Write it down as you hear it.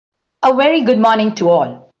A very good morning to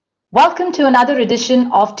all. Welcome to another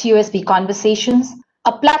edition of TOSB Conversations,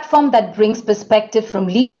 a platform that brings perspective from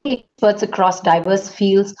leading experts across diverse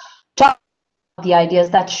fields, talking about the ideas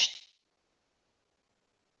that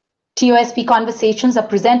TOSP Conversations are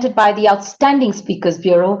presented by the Outstanding Speakers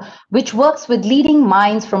Bureau, which works with leading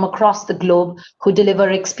minds from across the globe who deliver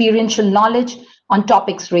experiential knowledge on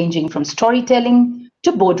topics ranging from storytelling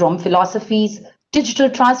to boardroom philosophies, digital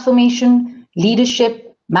transformation, leadership,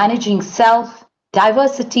 managing self,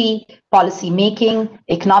 diversity, policy making,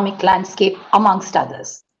 economic landscape, amongst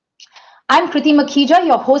others. I'm Kriti Makhija,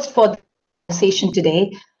 your host for the conversation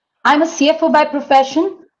today. I'm a CFO by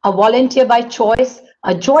profession, a volunteer by choice,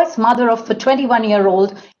 a joyous mother of a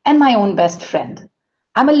 21-year-old, and my own best friend.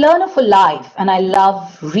 I'm a learner for life, and I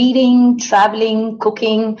love reading, traveling,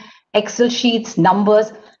 cooking, Excel sheets,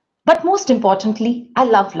 numbers, but most importantly, I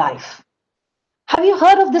love life. Have you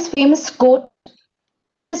heard of this famous quote?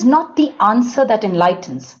 Is not the answer that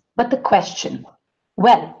enlightens, but the question.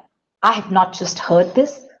 Well, I have not just heard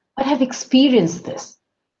this, but have experienced this.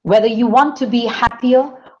 Whether you want to be happier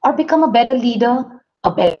or become a better leader,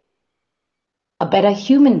 a better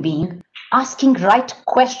human being, asking right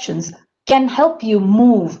questions can help you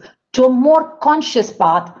move to a more conscious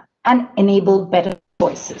path and enable better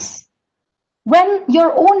choices. When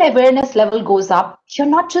your own awareness level goes up, you're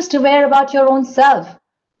not just aware about your own self,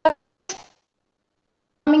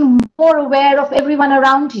 becoming more aware of everyone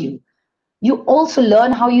around you. You also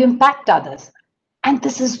learn how you impact others. And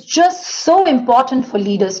this is just so important for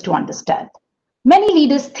leaders to understand. Many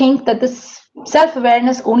leaders think that this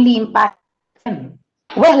self-awareness only impacts them.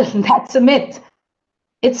 Well, that's a myth.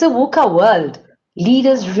 It's a VUCA world.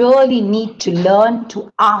 Leaders really need to learn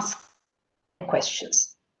to ask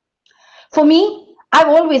questions. For me, I've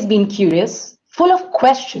always been curious, full of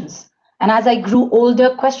questions. And as I grew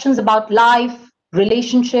older, questions about life,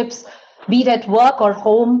 relationships, be it at work or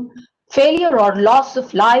home, failure or loss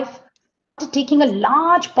of life, started taking a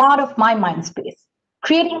large part of my mind space,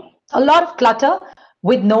 creating a lot of clutter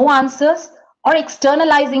with no answers or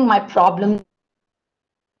externalizing my problems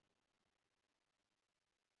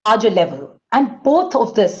at a larger level. And both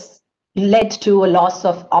of this led to a loss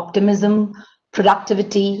of optimism,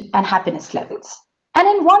 productivity, and happiness levels. And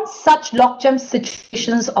in one such lockjam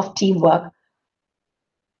situations of teamwork,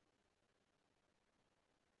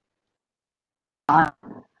 our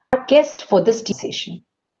guest for this session.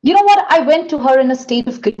 You know what? I went to her in a state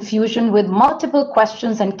of confusion with multiple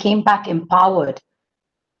questions and came back empowered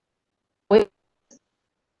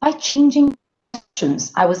by changing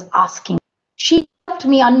questions I was asking. She helped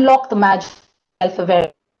me unlock the magic of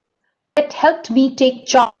self-awareness. It helped me take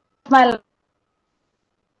charge of my life.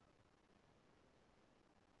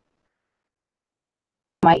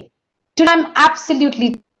 Today, I'm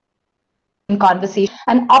absolutely in conversation,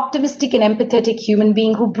 an optimistic and empathetic human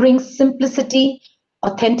being who brings simplicity,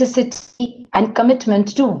 authenticity, and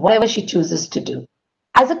commitment to whatever she chooses to do.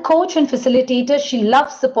 As a coach and facilitator, she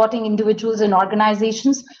loves supporting individuals and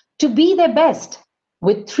organizations to be their best.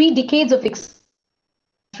 With 3 decades of experience,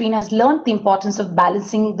 Nasreen has learned the importance of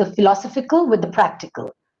balancing the philosophical with the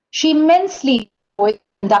practical. She immensely enjoys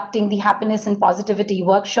conducting the happiness and positivity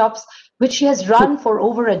workshops, which she has run for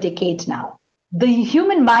over a decade now. The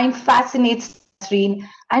human mind fascinates Nasreen,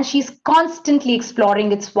 and she's constantly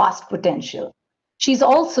exploring its vast potential. She's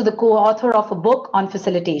also the co-author of a book on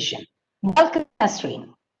facilitation. Welcome,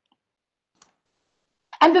 Nasreen.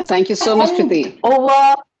 And thank you so much, Kriti.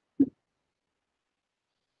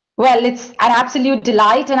 Well, it's an absolute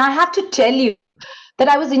delight, and I have to tell you that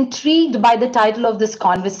I was intrigued by the title of this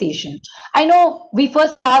conversation. I know we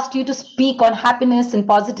first asked you to speak on happiness and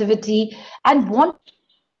positivity and want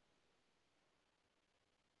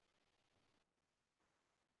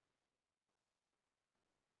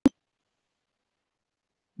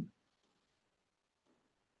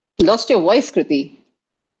Lost your voice, Kriti.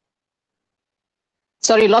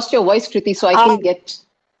 Sorry, lost your voice, Kriti, so I can get...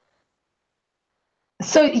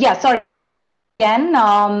 So, yeah, sorry. Again,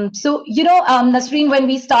 Nasreen, when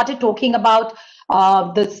we started talking about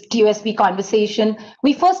this TOSB conversation,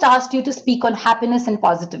 we first asked you to speak on happiness and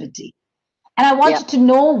positivity. And I wanted to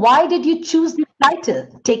know, why did you choose the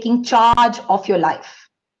title, Taking Charge of Your Life?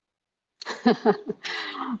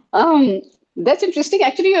 That's interesting.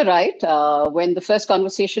 Actually, you're right. When the first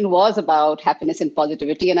conversation was about happiness and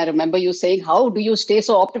positivity, and I remember you saying, how do you stay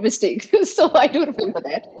so optimistic? So I do remember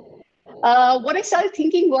that. What I started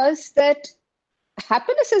thinking was that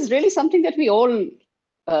happiness is really something that we all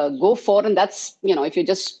go for. And that's, if you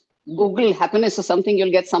just Google happiness or something,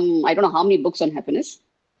 you'll get some, I don't know how many books on happiness.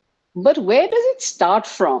 But where does it start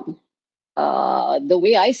from? the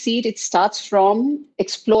way I see it, it starts from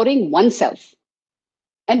exploring oneself.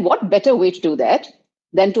 And what better way to do that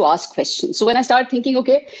than to ask questions? So when I started thinking,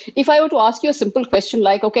 okay, if I were to ask you a simple question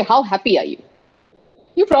like, okay, how happy are you?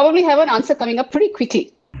 You probably have an answer coming up pretty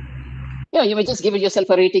quickly. You may just give yourself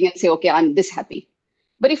a rating and say, okay, I'm this happy.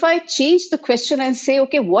 But if I change the question and say,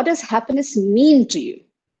 okay, what does happiness mean to you?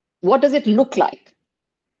 What does it look like?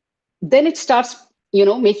 Then it starts,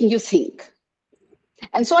 making you think.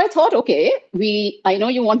 And so I thought, okay, I know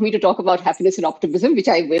you want me to talk about happiness and optimism, which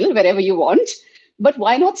I will wherever you want, but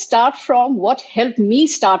why not start from what helped me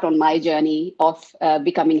start on my journey of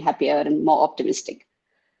becoming happier and more optimistic?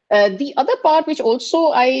 The other part, which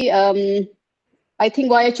also I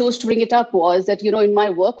think why I chose to bring it up was that, in my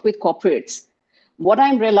work with corporates, what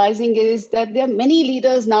I'm realizing is that there are many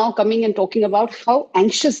leaders now coming and talking about how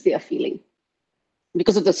anxious they are feeling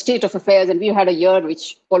because of the state of affairs. And we've had a year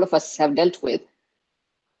which all of us have dealt with.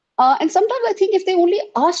 And sometimes I think if they only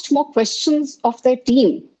asked more questions of their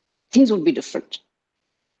team, things would be different.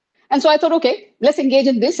 And so I thought, okay, let's engage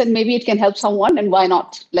in this and maybe it can help someone. And why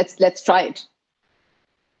not? Let's try it.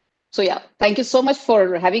 So yeah, thank you so much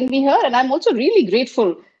for having me here. And I'm also really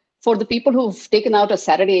grateful for the people who've taken out a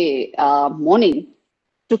Saturday morning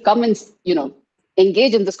to come and,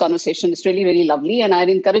 engage in this conversation. It's really, really lovely. And I'd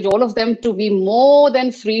encourage all of them to be more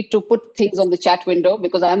than free to put things on the chat window,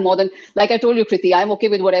 because I'm more than, like I told you, Kriti, I'm okay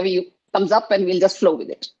with whatever comes up and we'll just flow with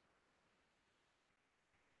it.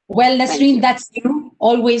 Well, Nasreen, that's you.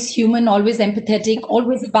 Always human, always empathetic,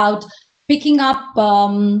 always about picking up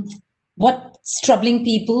what's troubling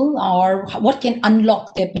people or what can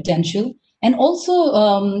unlock their potential. And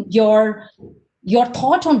also your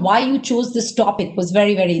thought on why you chose this topic was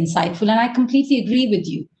very, very insightful. And I completely agree with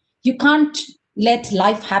you. You can't let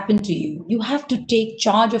life happen to you. You have to take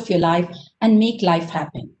charge of your life and make life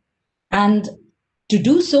happen. And to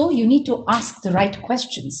do so, you need to ask the right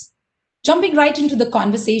questions. Jumping right into the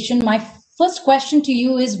conversation, my first question to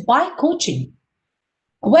you is, why coaching?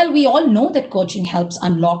 Well, we all know that coaching helps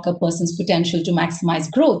unlock a person's potential to maximize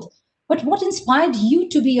growth. But what inspired you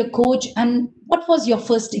to be a coach, and what was your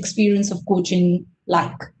first experience of coaching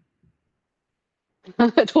like?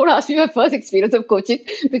 Don't ask me my first experience of coaching,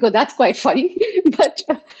 because that's quite funny. But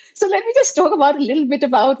so let me just talk about a little bit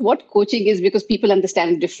about what coaching is, because people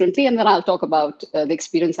understand it differently. And then I'll talk about the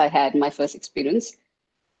experience I had, my first experience.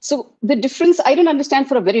 So the difference, I didn't understand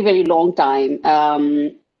for a very, very long time.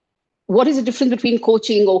 What is the difference between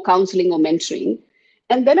coaching or counseling or mentoring?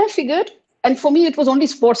 And then I figured, and for me, it was only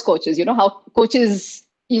sports coaches, how coaches,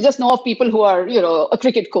 you just know of people who are, a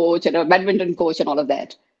cricket coach and a badminton coach and all of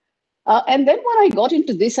that. And then when I got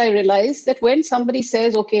into this, I realized that when somebody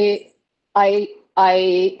says, okay, I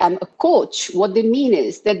am a coach, what they mean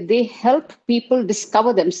is that they help people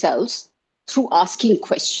discover themselves through asking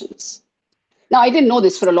questions. Now, I didn't know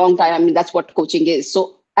this for a long time. I mean, that's what coaching is.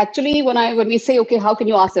 So actually, when we say, okay, how can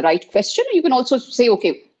you ask the right question? You can also say,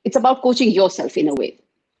 okay, it's about coaching yourself in a way.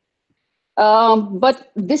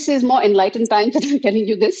 But this is more enlightened times that I'm telling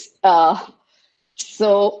you this.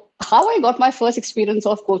 So how I got my first experience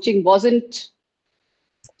of coaching wasn't,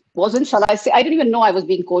 shall I say, I didn't even know I was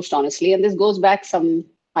being coached, honestly. And this goes back some,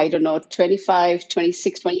 25,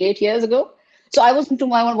 26, 28 years ago. So I was into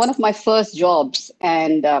one of my first jobs,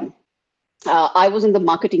 and I was in the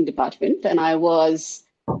marketing department, and I was,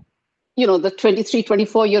 the 23,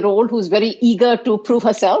 24-year-old who's very eager to prove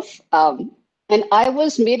herself. And I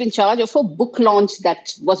was made in charge of a book launch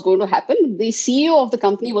that was going to happen. The CEO of the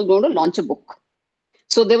company was going to launch a book.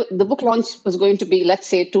 So the book launch was going to be, let's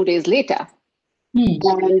say, 2 days later.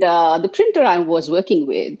 And the printer I was working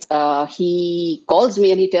with, he calls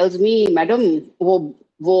me and he tells me, "Madam,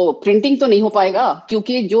 वो printing तो नहीं हो पाएगा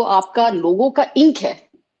क्योंकि जो आपका logo का ink है,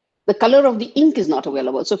 the color of the ink is not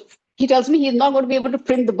available." So he tells me he's not going to be able to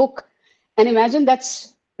print the book. And imagine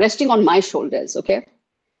that's resting on my shoulders, okay?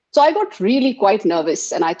 So I got really quite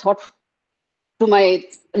nervous, and I thought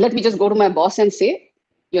let me just go to my boss and say,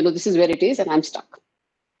 this is where it is, and I'm stuck.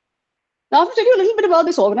 Now, I'll tell you a little bit about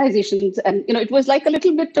this organization. And, it was like a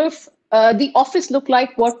little bit of the office looked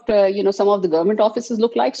like what, some of the government offices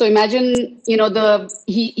look like. So imagine,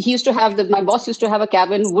 he used to have, my boss used to have a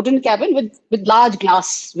wooden cabin with large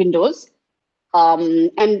glass windows,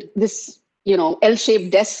 and this,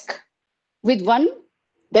 L-shaped desk with one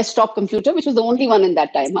desktop computer, which was the only one in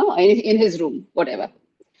that time, in his room, whatever.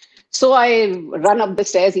 So I run up the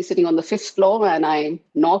stairs. He's sitting on the 5th floor, and I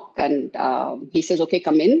knock, and he says, "Okay,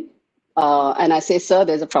 come in." And I say, "Sir,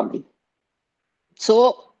 there's a problem."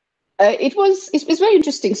 So it's very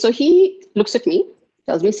interesting. So he looks at me,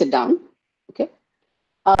 tells me, "Sit down." Okay.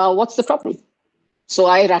 What's the problem? So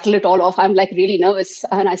I rattle it all off. I'm like really nervous.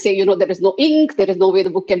 And I say, there is no ink. There is no way the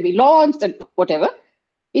book can be launched and whatever.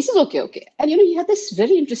 He says, okay, okay. And, he had this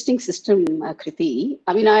very interesting system, Kriti.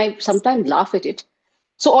 I mean, I sometimes laugh at it.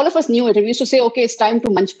 So all of us knew it. And we used to say, okay, it's time to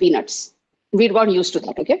munch peanuts. We'd got used to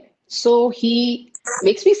that, okay? So he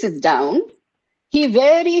makes me sit down. He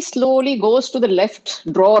very slowly goes to the left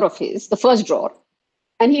drawer of his, the first drawer,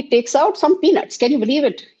 and he takes out some peanuts. Can you believe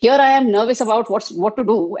it? Here I am nervous about what to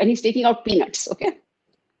do, and he's taking out peanuts, okay?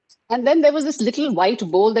 And then there was this little white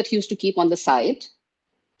bowl that he used to keep on the side.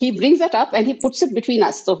 He brings that up and he puts it between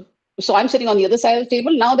us. So I'm sitting on the other side of the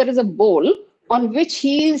table. Now there is a bowl on which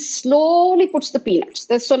he slowly puts the peanuts.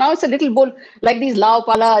 So now it's a little bowl, like these lao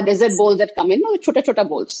pala desert bowls that come in, chota chota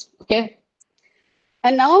bowls, okay?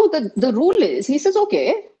 And now the rule is, he says,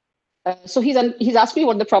 okay, so he's asked me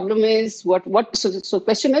what the problem is, so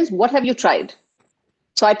question is, what have you tried?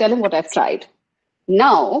 So I tell him what I've tried.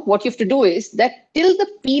 Now, what you have to do is that till the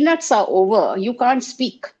peanuts are over, you can't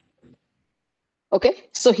speak. Okay,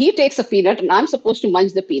 so he takes a peanut and I'm supposed to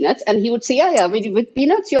munch the peanuts, and he would say, yeah, with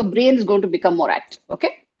peanuts, your brain is going to become more active.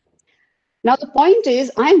 Okay. Now, the point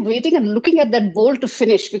is, I'm waiting and looking at that bowl to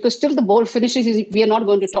finish, because till the bowl finishes, we are not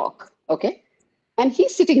going to talk. Okay. And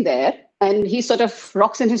he's sitting there and he sort of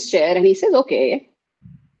rocks in his chair and he says, okay,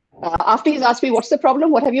 after he's asked me, what's the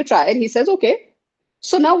problem? What have you tried? He says, okay,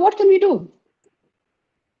 so now what can we do?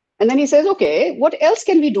 And then he says, okay, what else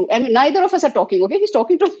can we do? And neither of us are talking. Okay. He's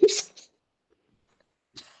talking to himself.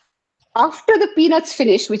 After the peanuts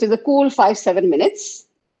finish, which is a cool 5-7 minutes,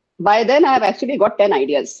 by then I've actually got 10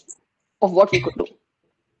 ideas of what we could do.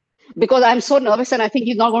 Because I'm so nervous and I think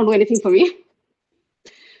he's not going to do anything for me.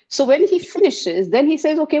 So when he finishes, then he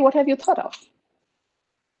says, okay, what have you thought of?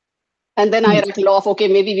 And then I rattle off, okay,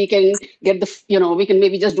 maybe we can get we can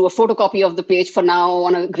maybe just do a photocopy of the page for now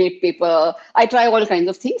on a great paper. I try all kinds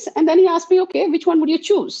of things. And then he asked me, okay, which one would you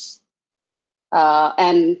choose?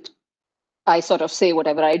 And I sort of say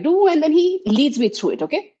whatever I do, and then he leads me through it,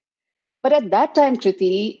 okay? But at that time,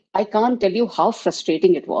 Kriti, I can't tell you how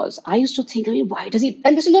frustrating it was. I used to think, why does he?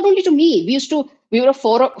 And this is not only to me. We were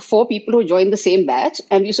four people who joined the same batch,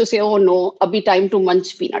 and we used to say, oh no, abhi time to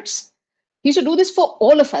munch peanuts. He used to do this for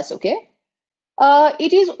all of us, okay?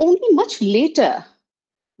 It is only much later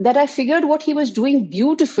that I figured what he was doing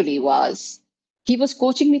beautifully was he was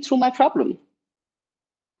coaching me through my problem.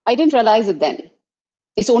 I didn't realize it then.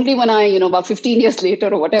 It's only when about 15 years later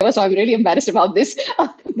or whatever, so I'm really embarrassed about this,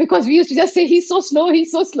 because we used to just say, he's so slow,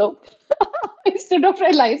 instead of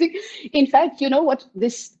realizing. In fact, what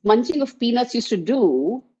this munching of peanuts used to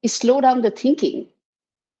do is slow down the thinking.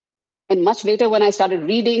 And much later when I started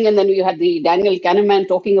reading, and then you had the Daniel Kahneman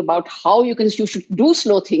talking about how you should do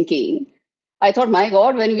slow thinking, I thought, my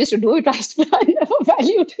God, when we used to do it, I never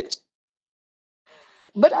valued it.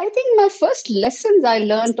 But I think my first lessons I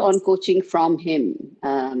learned on coaching from him.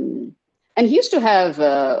 And he used to have,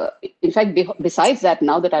 in fact, besides that,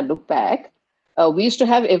 now that I look back, we used to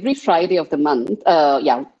have every Friday of the month,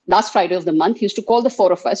 last Friday of the month, he used to call the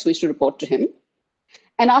four of us, we used to report to him,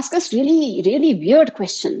 and ask us really, really weird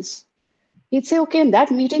questions. He'd say, okay, in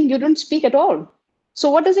that meeting, you didn't speak at all. So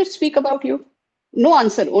what does it speak about you? No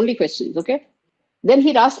answer, only questions, okay? Then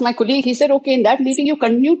he'd ask my colleague, he said, okay, in that meeting, you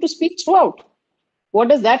continued to speak throughout. What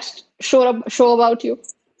does that show about you?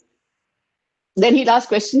 Then he'd ask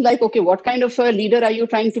questions like, okay, what kind of a leader are you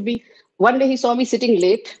trying to be? One day he saw me sitting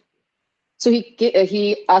late. So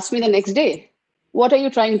he asked me the next day, what are you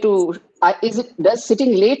trying to, does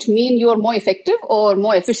sitting late mean you're more effective or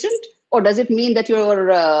more efficient? Or does it mean that you're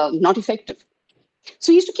not effective?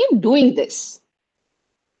 So he used to keep doing this.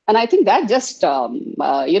 And I think that just,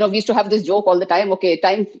 we used to have this joke all the time, okay,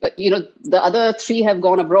 the other three have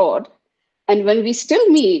gone abroad. And when we still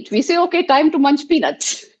meet, we say, okay, time to munch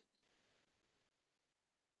peanuts.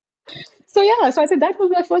 So I think that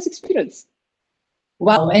was my first experience.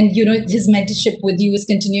 Wow. And, his mentorship with you is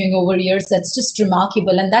continuing over years. That's just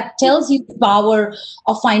remarkable. And that tells you the power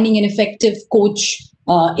of finding an effective coach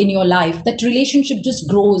in your life. That relationship just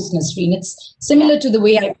grows, Nasreen. It's similar to the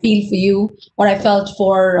way I feel for you, or I felt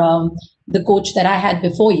for the coach that I had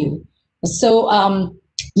before you. So,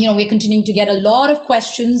 we're continuing to get a lot of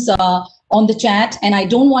questions on the chat, and I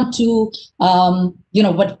don't want to,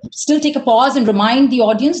 but still take a pause and remind the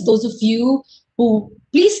audience, those of you who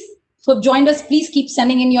have joined us, please keep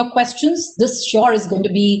sending in your questions. This sure is going to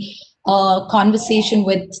be a conversation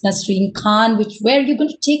with Nasreen Khan, where you're going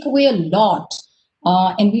to take away a lot,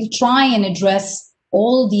 and we'll try and address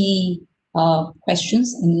all the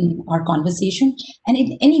questions in our conversation. And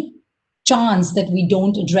in any chance that we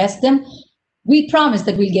don't address them, we promise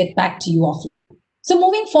that we'll get back to you offline. So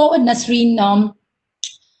moving forward, Nasreen,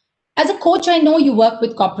 As a coach, I know you work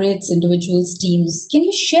with corporates, individuals, teams. Can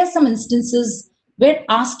you share some instances where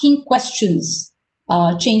asking questions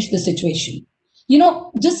changed the situation?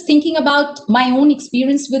 Just thinking about my own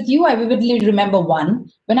experience with you, I vividly remember one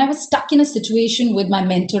when I was stuck in a situation with my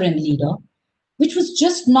mentor and leader, which was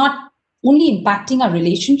just not only impacting our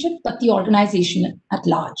relationship, but the organization at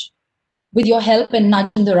large. With your help and nudge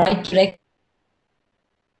in the right direction,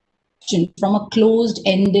 from a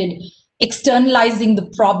closed-ended, externalizing the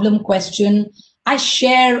problem question, I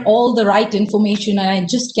share all the right information and I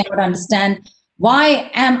just cannot understand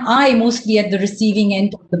why am I mostly at the receiving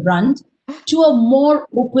end of the brunt, to a more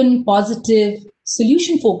open, positive,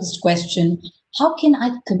 solution-focused question, how can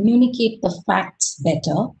I communicate the facts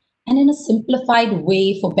better and in a simplified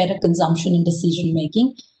way for better consumption and decision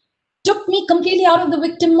making, took me completely out of the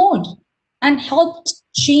victim mode and helped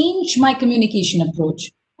change my communication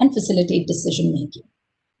approach and facilitate decision making.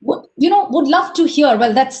 Would love to hear.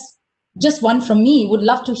 Well, that's just one from me. Would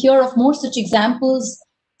love to hear of more such examples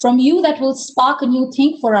from you that will spark a new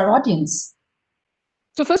thing for our audience.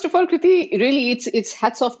 So first of all, Kriti, really, it's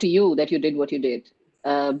hats off to you that you did what you did,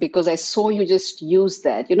 because I saw you just use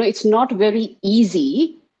that. It's not very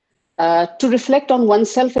easy to reflect on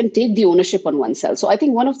oneself and take the ownership on oneself. So I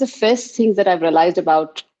think one of the first things that I've realized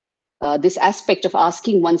about this aspect of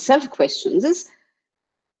asking oneself questions is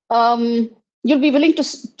you'll be willing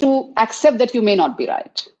to accept that you may not be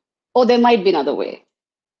right, or there might be another way.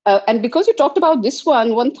 And because you talked about this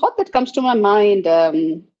one thought that comes to my mind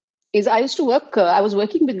is I used to work, I was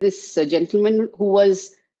working with this gentleman who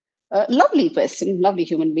was a lovely person, lovely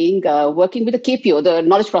human being, working with the KPO, the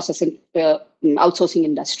knowledge processing outsourcing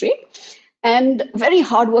industry, and very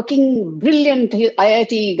hardworking, brilliant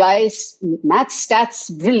IIT guys, maths, stats,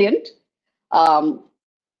 brilliant.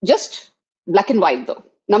 Just black and white though,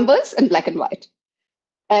 numbers and black and white.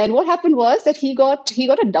 And what happened was that he got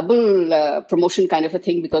a double promotion kind of a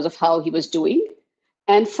thing because of how he was doing.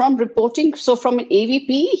 And from reporting, so from an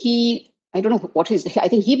AVP, I don't know I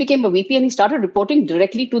think he became a VP and he started reporting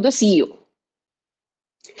directly to the CEO.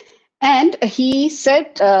 And he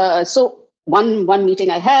said, so one meeting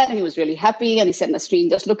I had, and he was really happy. And he said, Nasreen,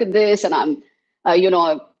 just look at this. And I'm,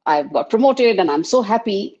 I've got promoted and I'm so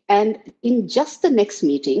happy. And in just the next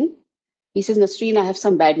meeting, he says, Nasreen, I have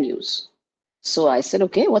some bad news. So I said,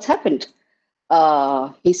 okay, what's happened?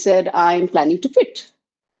 He said, I'm planning to quit.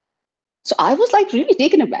 So I was like really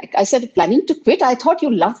taken aback. I said, planning to quit? I thought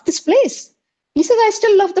you loved this place. He said, I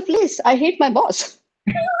still love the place. I hate my boss.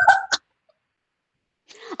 I mean,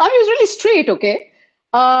 he was really straight, okay?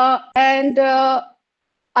 And I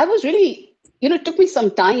was really, it took me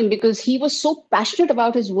some time because he was so passionate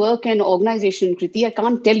about his work and organization, Kriti, I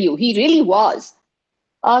can't tell you. He really was.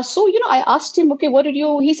 So, I asked him, okay, what did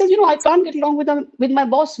you, he says, I can't get along with my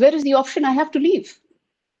boss. Where is the option? I have to leave.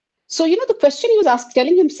 So, the question he was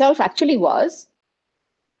telling himself actually was,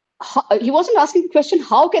 he wasn't asking the question,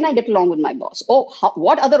 how can I get along with my boss? Or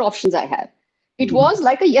what other options I have? It was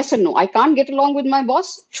like a yes or no. I can't get along with my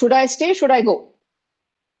boss. Should I stay? Should I go?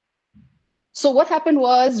 So what happened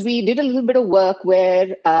was we did a little bit of work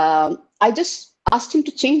where I just asked him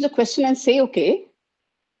to change the question and say, okay,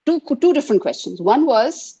 two different questions. One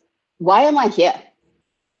was, why am I here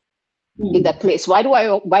in that place? Why do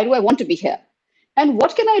I want to be here? And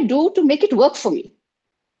what can I do to make it work for me?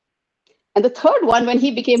 And the third one, when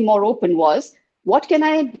he became more open, was, what can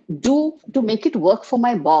I do to make it work for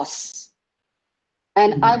my boss?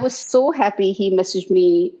 And I was so happy he messaged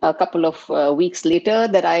me a couple of weeks later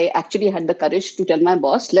that I actually had the courage to tell my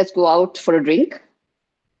boss, let's go out for a drink.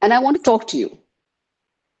 And I want to talk to you.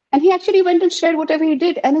 And he actually went and shared whatever he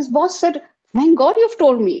did. And his boss said, thank God you've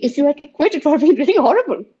told me. If you had quit, it would have been really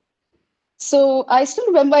horrible. So I still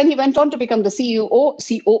remember, and he went on to become the CEO,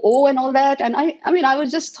 COO and all that. And I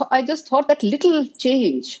just thought that little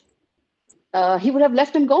change, he would have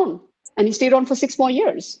left and gone. And he stayed on for 6 more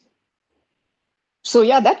years. So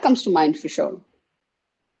yeah, that comes to mind for sure.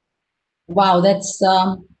 Wow,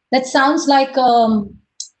 that sounds like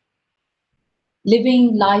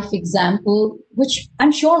living life example, which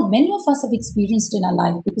I'm sure many of us have experienced in our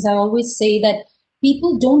life, because I always say that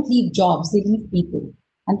people don't leave jobs, they leave people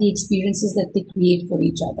and the experiences that they create for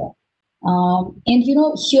each other. And,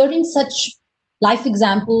 hearing such life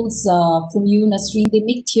examples from you, Nasreen, they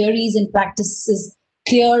make theories and practices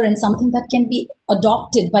clear and something that can be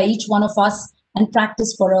adopted by each one of us and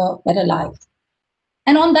practice for a better life.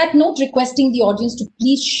 And on that note, requesting the audience to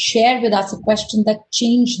please share with us a question that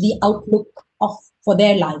changed the outlook for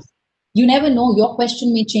their life. You never know, your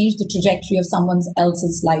question may change the trajectory of someone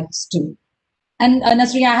else's lives too. And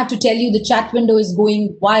Nasreen, I have to tell you, the chat window is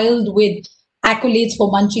going wild with accolades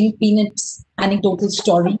for munching peanuts anecdotal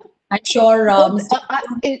story. I'm sure,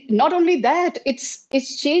 not only that, it's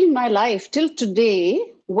changed my life till today.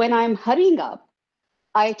 When I'm hurrying up,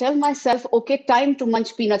 I tell myself, okay, time to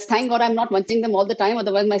munch peanuts. Thank God I'm not munching them all the time,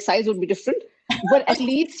 otherwise my size would be different. But at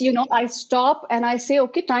least, I stop and I say,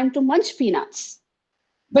 okay, time to munch peanuts.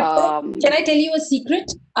 But can I tell you a secret?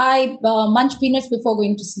 I munch peanuts before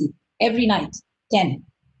going to sleep every night, 10.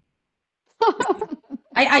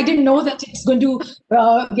 I didn't know that it's going to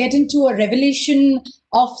get into a revelation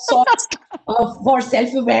of sorts for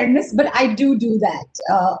self-awareness, but I do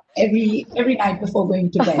that every night before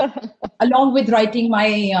going to bed, along with writing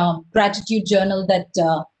my gratitude journal that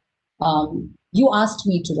you asked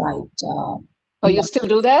me to write. Oh, you still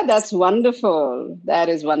do that? That's wonderful. That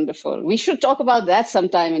is wonderful. We should talk about that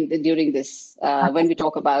sometime during this, when we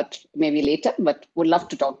talk about maybe later, but would love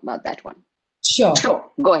to talk about that one. Sure.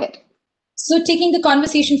 Go ahead. So taking the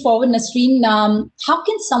conversation forward, Nasreen, how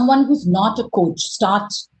can someone who's not a coach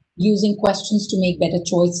start using questions to make better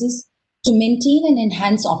choices, to maintain and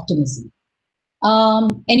enhance optimism?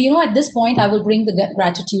 And at this point, I will bring the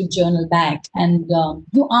gratitude journal back. And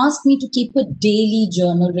you asked me to keep a daily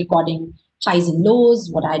journal recording highs and lows,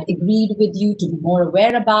 what I'd agreed with you to be more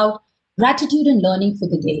aware about, gratitude and learning for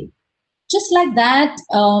the day. Just like that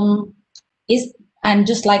and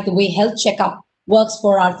just like the way health checkup works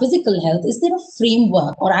for our physical health, is there a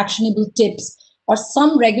framework or actionable tips or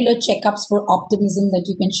some regular checkups for optimism that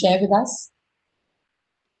you can share with us?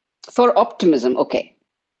 For optimism, okay.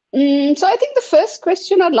 So I think the first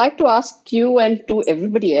question I'd like to ask you and to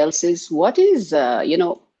everybody else is, what is,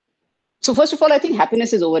 so first of all, I think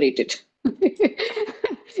happiness is overrated.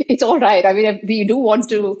 It's all right. I mean, we do want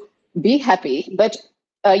to be happy, but,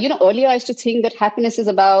 earlier I used to think that happiness is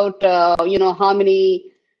about, harmony.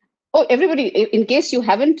 Oh, everybody, in case you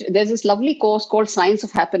haven't, there's this lovely course called Science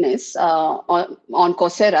of Happiness on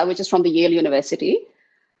Coursera, which is from the Yale University.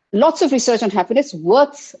 Lots of research on happiness,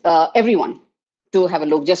 worth everyone to have a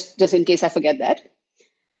look, just in case I forget that.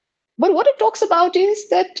 But what it talks about is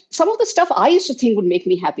that some of the stuff I used to think would make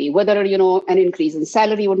me happy, whether, an increase in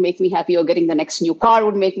salary would make me happy, or getting the next new car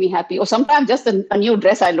would make me happy, or sometimes just a new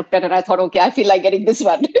dress I looked at and I thought, okay, I feel like getting this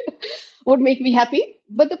one would make me happy.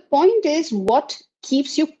 But the point is, what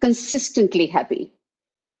keeps you consistently happy?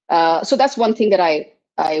 So that's one thing that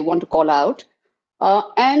I want to call out.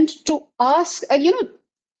 And to ask,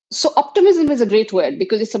 so optimism is a great word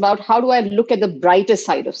because it's about how do I look at the brighter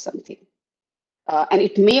side of something? And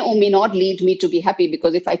it may or may not lead me to be happy,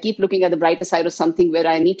 because if I keep looking at the brighter side of something where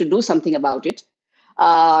I need to do something about it, there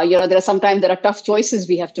are tough choices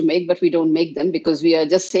we have to make, but we don't make them because we are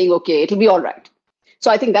just saying, okay, it'll be all right.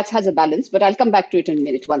 So I think that has a balance, but I'll come back to it in a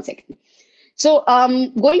minute, 1 second. So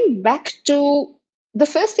going back to the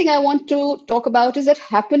first thing I want to talk about is that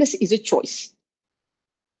happiness is a choice.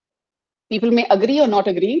 People may agree or not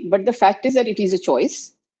agree, but the fact is that it is a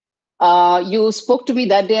choice. You spoke to me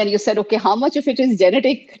that day and you said, okay, how much of it is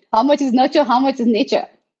genetic? How much is nurture? How much is nature?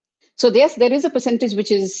 So yes, there is a percentage which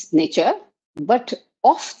is nature, but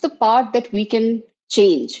of the part that we can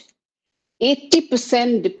change,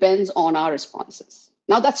 80% depends on our responses.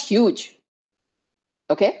 Now that's huge.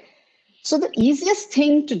 Okay. So the easiest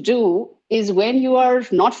thing to do is, when you are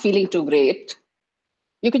not feeling too great,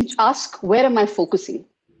 you can ask, where am I focusing?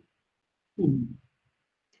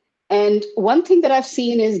 And one thing that I've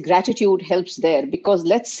seen is gratitude helps there, because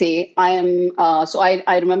let's say I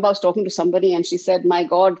remember I was talking to somebody and she said, my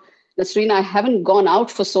God, Nasreen, I haven't gone out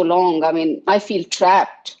for so long. I mean, I feel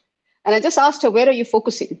trapped. And I just asked her, where are you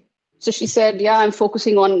focusing? So she said, yeah, I'm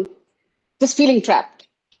focusing on just feeling trapped.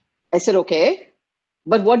 I said, okay,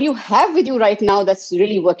 but what do you have with you right now that's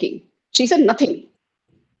really working? She said, nothing.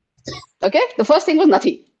 Okay, the first thing was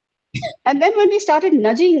nothing. And then when we started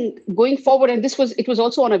nudging going forward, and it was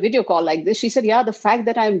also on a video call like this, she said, yeah, the fact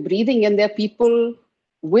that I'm breathing and there are people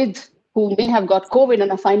who may have got COVID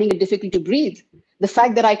and are finding it difficult to breathe, the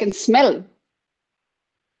fact that I can smell.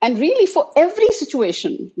 And really, for every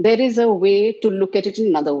situation, there is a way to look at it in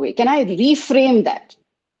another way. Can I reframe that?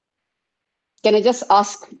 Can I just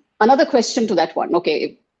ask another question to that one?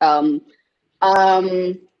 Okay.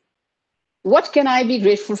 What can I be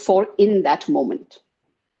grateful for in that moment?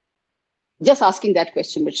 Just asking that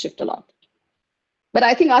question will shift a lot. But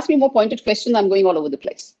I think ask me more pointed questions, I'm going all over the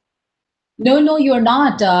place. No, you're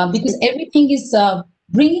not, because everything is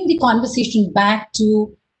bringing the conversation back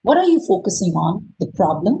to, what are you focusing on, the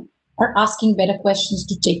problem, or asking better questions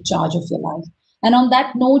to take charge of your life? And on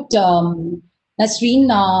that note, Nasreen,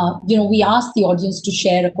 we asked the audience to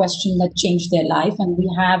share a question that changed their life, and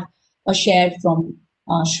we have a share from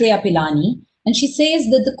Shreya Pilani. And she says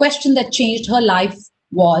that the question that changed her life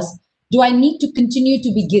was, do I need to continue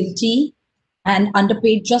to be guilty and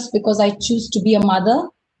underpaid just because I choose to be a mother?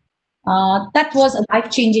 That was a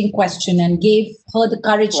life-changing question and gave her the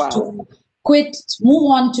courage to quit,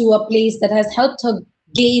 move on to a place that has helped her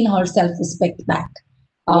gain her self-respect back.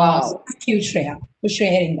 So thank you, Shreya, for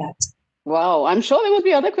sharing that. Wow. I'm sure there will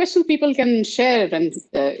be other questions people can share, and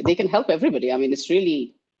they can help everybody. I mean, it's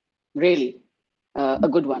really, really a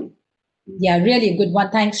good one. Yeah, really a good one.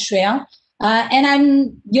 Thanks, Shreya. And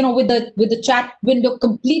I'm, with the chat window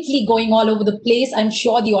completely going all over the place, I'm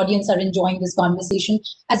sure the audience are enjoying this conversation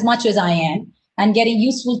as much as I am and getting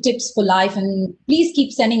useful tips for life. And please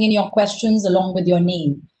keep sending in your questions along with your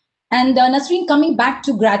name. And Nasreen, coming back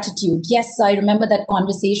to gratitude, yes, I remember that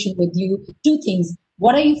conversation with you. Two things.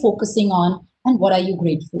 What are you focusing on and what are you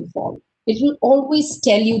grateful for? It will always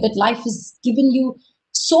tell you that life has given you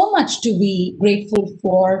so much to be grateful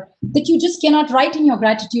for that you just cannot write in your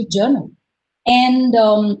gratitude journal. And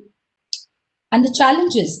the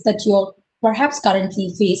challenges that you're perhaps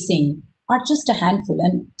currently facing are just a handful.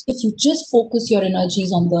 And if you just focus your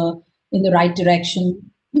energies in the right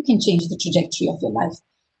direction, you can change the trajectory of your life.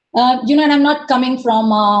 And I'm not coming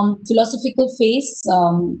from philosophical place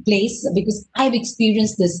because I've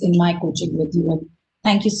experienced this in my coaching with you. And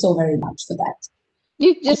thank you so very much for that.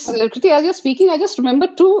 You just, Kriti, as you're speaking, I just remember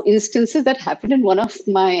two instances that happened in one of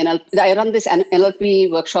my NLP. I run this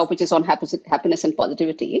NLP workshop, which is on happiness and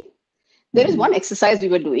positivity. There is one exercise we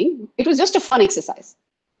were doing. It was just a fun exercise.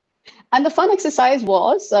 And the fun exercise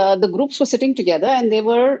was the groups were sitting together and they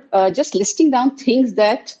were just listing down things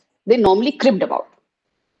that they normally cribbed about.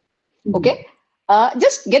 Okay.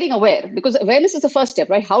 Just getting aware, because awareness is the first step,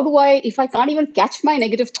 right? How do if I can't even catch my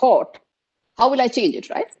negative thought, how will I change it,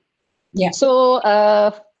 right? Yeah. So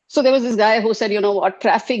there was this guy who said, what,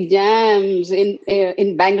 traffic jams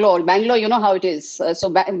in Bangalore. Bangalore, you know how it is. So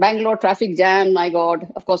Bangalore traffic jam, my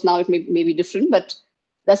God. Of course, now it may be different, but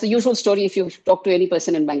that's the usual story if you talk to any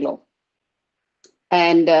person in Bangalore.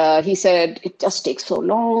 And he said, it just takes so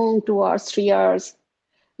long, 2 hours, 3 hours.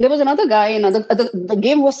 There was another guy, the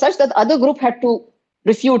game was such that the other group had to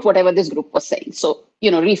refute whatever this group was saying. So,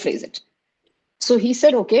 rephrase it. So he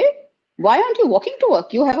said, okay, why aren't you walking to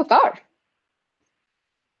work? You have a car.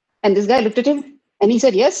 And this guy looked at him and he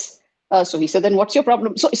said, yes. So he said, then what's your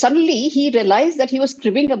problem? So suddenly he realized that he was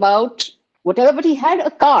cribbing about whatever, but he had a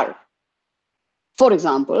car, for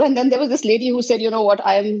example. And then there was this lady who said, you know what,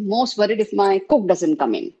 I'm most worried if my cook doesn't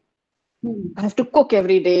come in. I have to cook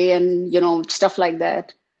every day and, stuff like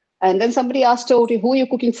that. And then somebody asked her, okay, who are you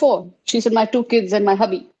cooking for? She said, my 2 kids and my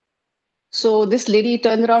hubby. So this lady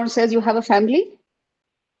turns around and says, you have a family?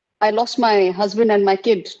 I lost my husband and my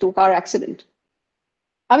kid to a car accident.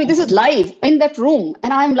 I mean, this is live in that room.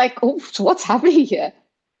 And I'm like, oh, so what's happening here?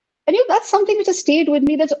 And that's something which has stayed with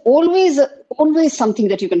me. That's always something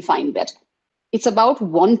that you can find that. It's about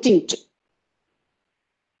wanting to.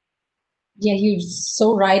 Yeah, you're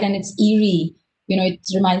so right. And it's eerie. It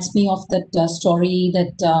reminds me of that story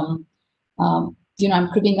that,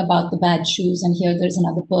 I'm cribbing about the bad shoes. And here there's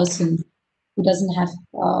another person who doesn't have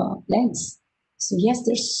legs. So yes,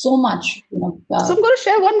 there's so much. So I'm going to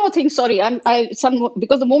share one more thing. Sorry,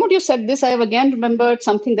 because the moment you said this, I have again remembered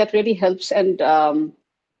something that really helps. And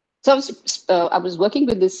so I was working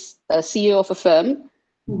with this CEO of a firm,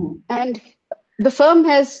 and the firm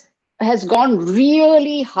has gone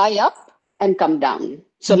really high up and come down.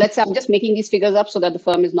 So let's say I'm just making these figures up so that the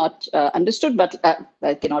firm is not understood, but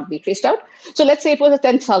that cannot be traced out. So let's say it was a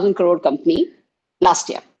 10,000 crore company last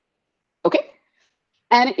year. Okay.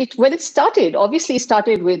 And when it started, obviously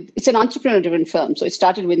started with, it's an entrepreneur-driven firm. So it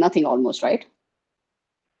started with nothing almost, right?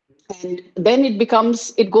 And then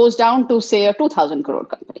it goes down to, say, a 2,000 crore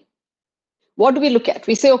company. What do we look at?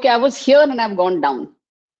 We say, okay, I was here and I've gone down.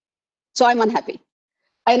 So I'm unhappy.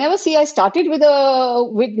 I never see I started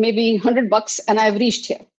with maybe $100 and I've reached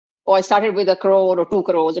here. Or I started with 1 crore or 2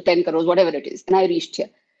 crores or 10 crores, whatever it is, and I reached here.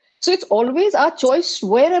 So it's always our choice.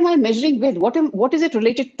 Where am I measuring with? What is it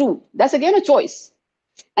related to? That's again a choice.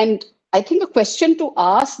 And I think the question to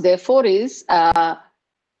ask, therefore, is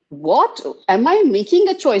what am I making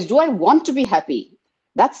a choice? Do I want to be happy?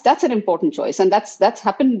 That's an important choice, and that's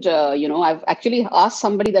happened. I've actually asked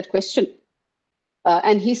somebody that question,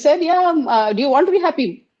 and he said, "Yeah, do you want to be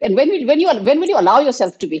happy? And when will you allow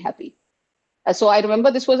yourself to be happy?" So I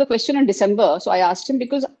remember this was a question in December. So I asked him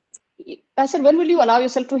because I said, "When will you allow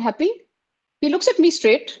yourself to be happy?" He looks at me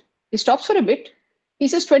straight. He stops for a bit. He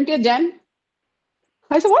says, "20th Jan."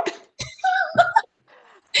 I said, what?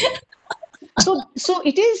 So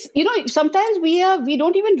it is, sometimes we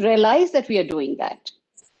don't even realize that we are doing that.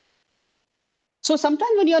 So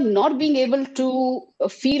sometimes when you're not being able to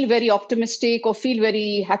feel very optimistic or feel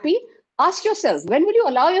very happy, ask yourself, when will you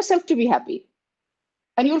allow yourself to be happy?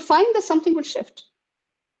 and you'll find that something will shift.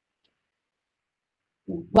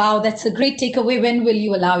 Wow, that's a great takeaway. When will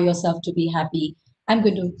you allow yourself to be happy? I'm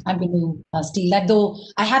going to steal that. Though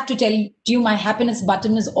I have to tell you, my happiness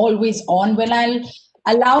button is always on. When I'll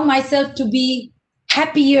allow myself to be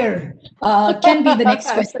happier, can be the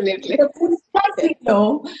next question. Absolutely. Slightly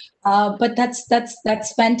low, but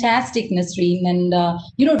that's fantastic, Nasreen. And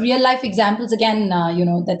real life examples again.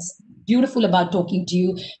 That's beautiful about talking to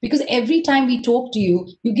you, because every time we talk to you,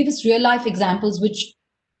 you give us real life examples which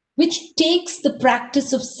takes the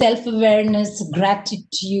practice of self-awareness,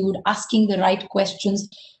 gratitude, asking the right questions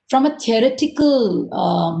from a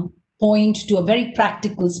theoretical point to a very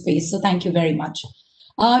practical space. So thank you very much.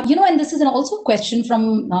 And this is also a question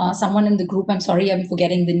from someone in the group. I'm sorry, I'm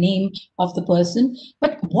forgetting the name of the person.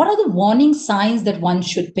 But what are the warning signs that one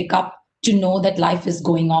should pick up to know that life is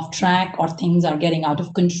going off track or things are getting out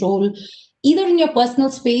of control, either in your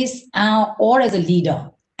personal space or as a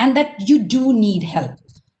leader, and that you do need help?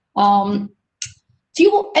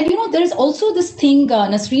 There's also this thing,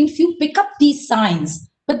 Nasreen, few pick up these signs,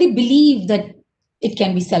 but they believe that it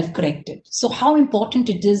can be self-corrected. So how important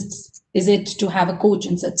is it to have a coach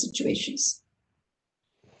in such situations?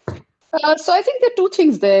 So I think there are two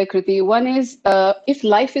things there, Kriti. One is if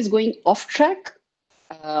life is going off track,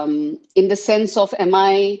 in the sense of, am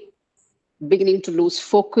I beginning to lose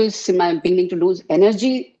focus? Am I beginning to lose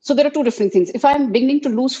energy? So there are two different things. If I'm beginning to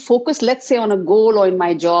lose focus, let's say on a goal or in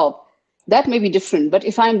my job, that may be different. But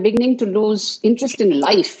if I'm beginning to lose interest in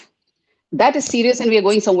life, that is serious, and we are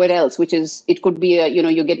going somewhere else, which is, it could be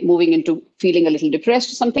you get moving into feeling a little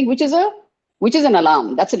depressed or something, which is an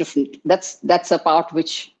alarm. That's a part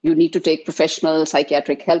which you need to take professional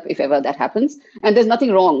psychiatric help if ever that happens. And there's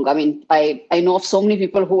nothing wrong. I mean, I know of so many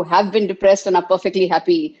people who have been depressed and are perfectly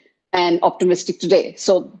happy and optimistic today.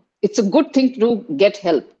 So it's a good thing to get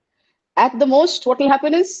help. At the most, what will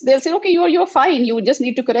happen is they'll say, okay, you're fine. You just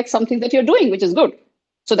need to correct something that you're doing, which is good.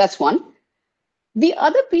 So that's one. The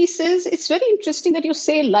other piece is, it's very interesting that you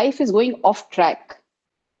say life is going off track.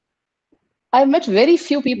 I've met very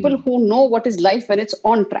few people who know what is life when it's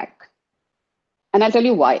on track. And I'll tell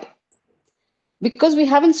you why. Because we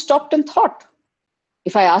haven't stopped and thought.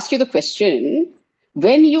 If I ask you the question,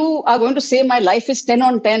 when you are going to say my life is 10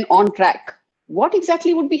 on 10 on track, what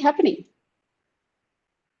exactly would be happening?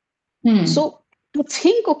 So to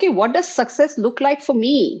think, okay, what does success look like for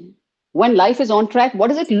me? When life is on track, what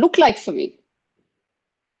does it look like for me?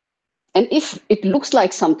 And if it looks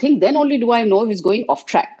like something, then only do I know if it's going off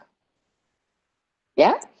track.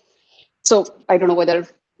 Yeah. So I don't know whether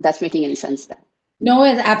that's making any sense then. No,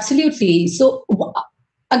 absolutely. So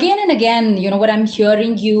again and again, what I'm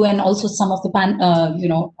hearing you and also some of the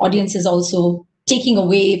audience is also taking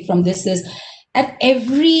away from this is, at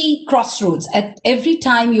every crossroads, at every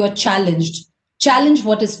time you are challenge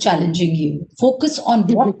what is challenging you. Focus on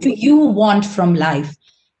what do you want from life.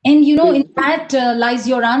 And, in that lies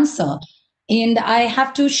your answer. And I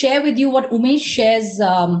have to share with you what Umesh shares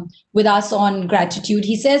with us on gratitude.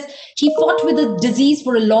 He says he fought with a disease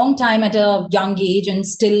for a long time at a young age and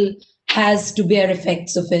still has to bear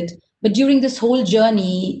effects of it. But during this whole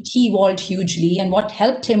journey, he evolved hugely. And what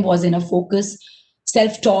helped him was inner focus,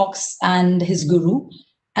 self-talks, and his guru.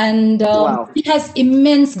 And he has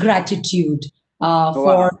immense gratitude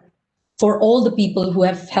for all the people who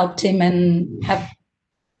have helped him and have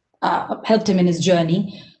helped him in his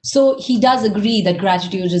journey. So he does agree that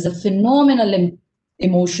gratitude is a phenomenal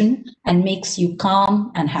emotion and makes you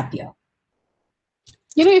calm and happier.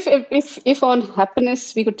 If on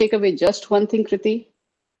happiness we could take away just one thing, Kriti,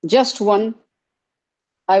 just one,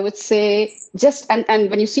 I would say and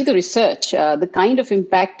when you see the research, the kind of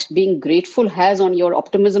impact being grateful has on your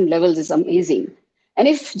optimism levels is amazing. And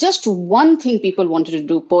if just one thing people wanted to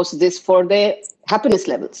do post this for their happiness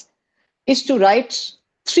levels is to write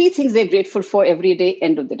 3 things they're grateful for every day,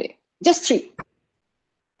 end of the day, just 3.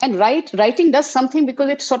 And writing does something, because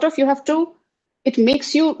it sort of, it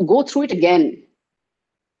makes you go through it again.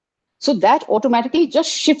 So that automatically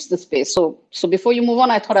just shifts the space. So before you move on,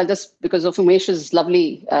 I thought I'll just, because of Umesh's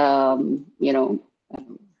lovely, the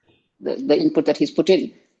input that he's put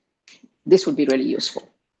in, this would be really useful.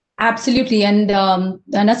 Absolutely. And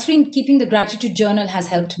Nasreen, keeping the gratitude journal has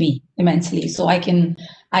helped me immensely. So I can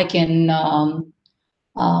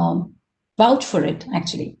vouch for it,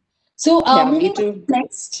 actually. So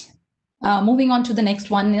moving on to the next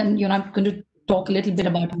one, and I'm going to talk a little bit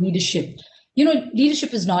about leadership.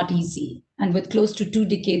 Leadership is not easy. And with close to 2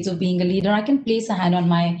 decades of being a leader, I can place a hand on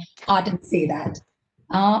my heart and say that.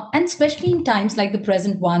 And especially in times like the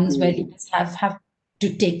present ones, where leaders have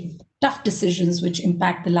to take tough decisions which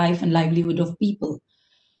impact the life and livelihood of people.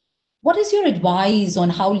 What is your advice on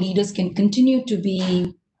how leaders can continue to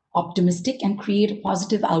be optimistic and create a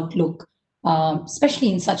positive outlook,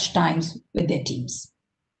 especially in such times with their teams?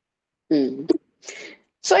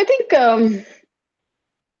 So I think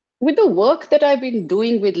with the work that I've been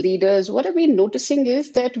doing with leaders, what I've been noticing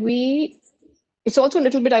is that it's also a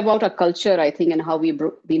little bit about our culture, I think, and how we've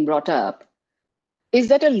been brought up, is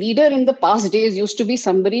that a leader in the past days used to be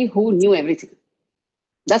somebody who knew everything.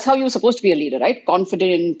 That's how you're supposed to be a leader, right?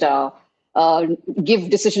 Confident, give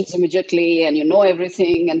decisions immediately, and you know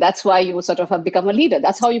everything. And that's why you sort of have become a leader.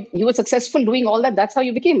 That's how you were successful doing all that. That's how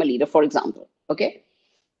you became a leader, for example. Okay.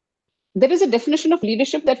 There is a definition of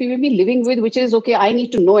leadership that we may be living with, which is, okay, I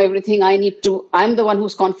need to know everything. I'm the one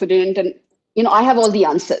who's confident, and I have all the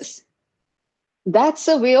answers. That's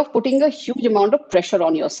a way of putting a huge amount of pressure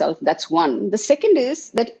on yourself. That's one. The second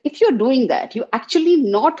is that if you're doing that, you're actually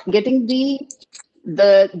not getting the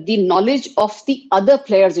knowledge of the other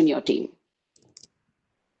players in your team.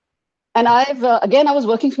 And I was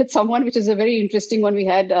working with someone, which is a very interesting one we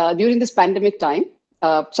had during this pandemic time,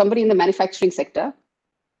 somebody in the manufacturing sector.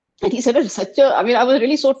 And he said, I was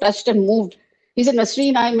really so touched and moved. He said,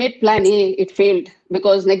 Nasreen, I made plan A, it failed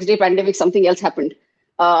because next day pandemic, something else happened.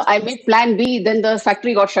 I made plan B, then the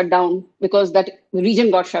factory got shut down because that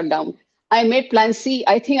region got shut down. I made plan C.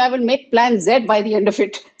 I think I will make plan Z by the end of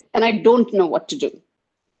it. And I don't know what to do.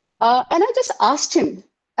 And I just asked him,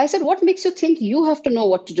 I said, what makes you think you have to know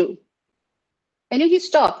what to do? And he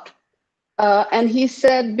stopped. And he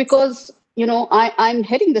said, because, I'm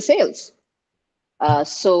heading the sales.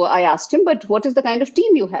 So I asked him, but what is the kind of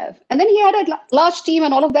team you have? And then he had a large team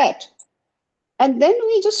and all of that. And then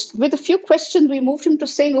we just, with a few questions, we moved him to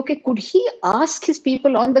saying, okay, could he ask his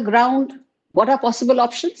people on the ground what are possible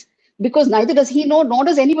options? Because neither does he know, nor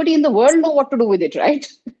does anybody in the world know what to do with it,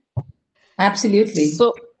 right? Absolutely.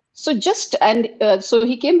 So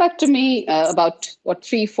he came back to me about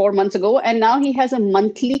 3-4 months ago, and now he has a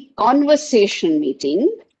monthly conversation meeting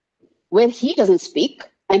where he doesn't speak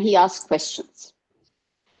and he asks questions.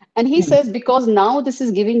 And he says, because now this is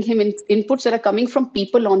giving him inputs that are coming from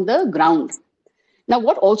people on the ground. Now,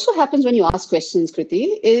 what also happens when you ask questions,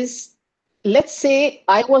 Kriti, is, let's say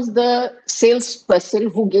I was the salesperson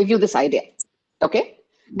who gave you this idea, okay?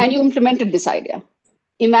 And you implemented this idea.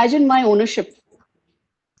 Imagine my ownership.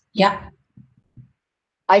 Yeah.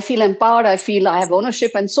 I feel empowered, I feel I have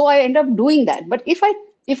ownership, and so I end up doing that. But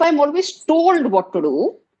if I'm always told what to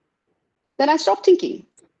do, then I stop thinking.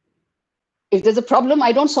 If there's a problem,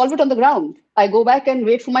 I don't solve it on the ground. I go back and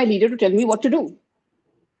wait for my leader to tell me what to do.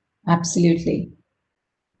 Absolutely.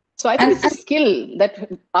 So I think it's a skill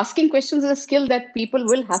that asking questions is a skill that people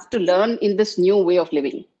will have to learn in this new way of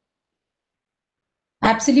living.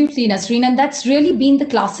 Absolutely, Nasreen. And that's really been the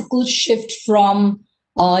classical shift from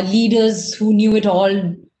leaders who knew it all,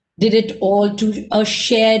 did it all, to a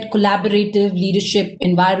shared collaborative leadership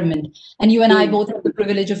environment. And you and I both have the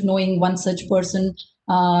privilege of knowing one such person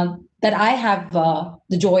that I have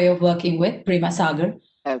the joy of working with, Prema Sagar.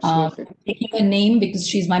 Absolutely. Taking her name because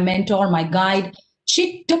she's my mentor, my guide.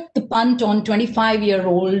 She took the punt on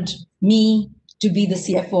 25-year-old me to be the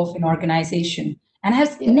CFO of an organization and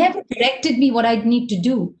has never directed me what I need to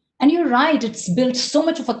do. And you're right, it's built so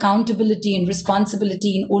much of accountability and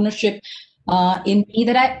responsibility and ownership in me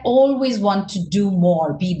that I always want to do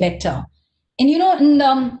more, be better. And in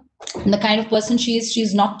the kind of person she is,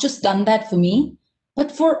 she's not just done that for me,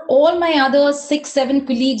 but for all my other 6-7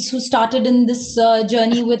 colleagues who started in this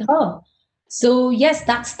journey with her. So yes,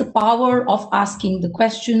 that's the power of asking the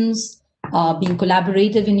questions, being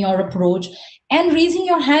collaborative in your approach, and raising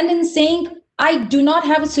your hand and saying, I do not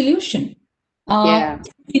have a solution.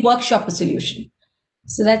 We workshop a solution.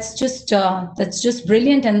 So that's just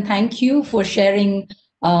brilliant. And thank you for sharing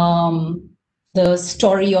the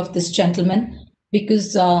story of this gentleman,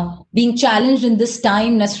 because being challenged in this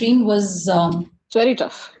time, Nasreen, was it's very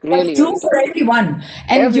tough, really. True for everyone.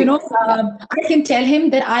 And I can tell him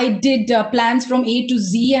that I did plans from A to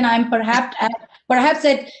Z, and I'm perhaps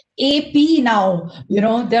at AP now.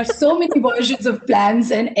 There are so many versions of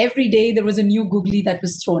plans, and every day there was a new googly that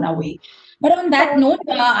was thrown away. But on that note,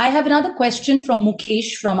 I have another question from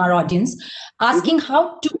Mukesh from our audience, asking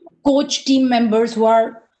how to coach team members who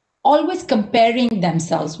are always comparing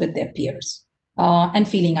themselves with their peers and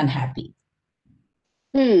feeling unhappy.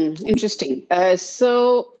 Interesting.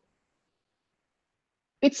 So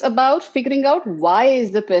it's about figuring out, why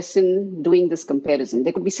is the person doing this comparison?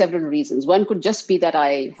 There could be several reasons. One could just be that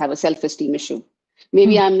I have a self-esteem issue.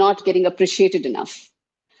 Maybe I'm not getting appreciated enough.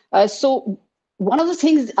 So one of the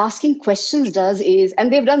things asking questions does is,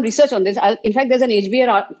 and they've done research on this. In fact, there's an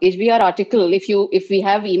HBR article. If we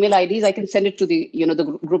have email IDs, I can send it to the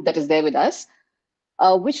group that is there with us,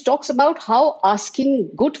 which talks about how asking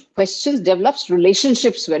good questions develops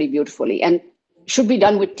relationships very beautifully and should be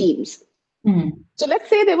done with teams. So let's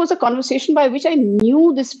say there was a conversation by which I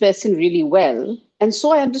knew this person really well, and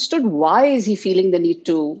so I understood why is he feeling the need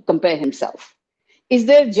to compare himself. Is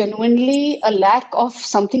there genuinely a lack of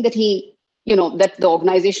something that that the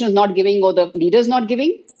organization is not giving or the leader is not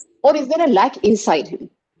giving? Or is there a lack inside him?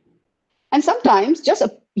 And sometimes just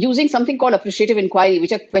using something called appreciative inquiry,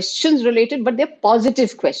 which are questions related, but they're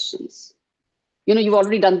positive questions. You've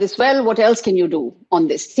already done this well. What else can you do on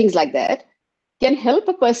this? Things like that can help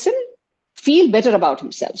a person feel better about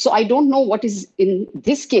himself. So I don't know what is in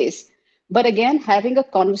this case, but again, having a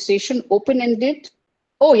conversation open-ended.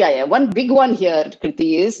 Oh, yeah. One big one here,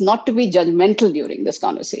 Kriti, is not to be judgmental during this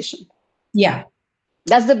conversation. Yeah.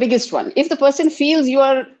 That's the biggest one. If the person feels you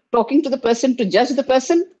are talking to the person to judge the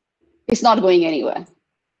person, it's not going anywhere.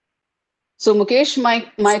 So Mukesh,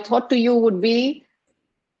 my thought to you would be,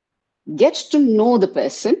 get to know the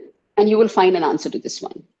person and you will find an answer to this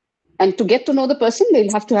one. And to get to know the person,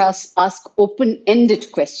 they'll have to ask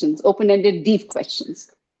open-ended questions, open-ended deep questions.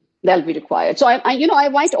 That'll be required. So I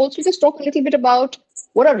might also just talk a little bit about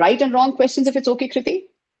what are right and wrong questions, if it's okay, Kriti.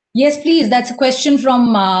 Yes, please. That's a question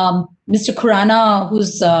from Mr. Khurana,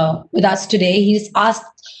 who's with us today. He's asked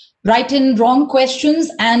right and wrong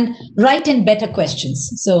questions and right and better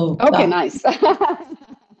questions. So okay, nice.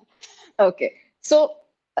 Okay, so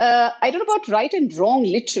I don't know about right and wrong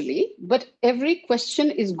literally, but every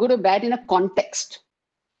question is good or bad in a context,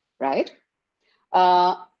 right?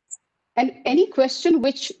 And any question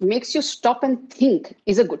which makes you stop and think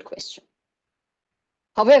is a good question.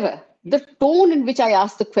 However, the tone in which I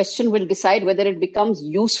ask the question will decide whether it becomes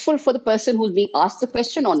useful for the person who's being asked the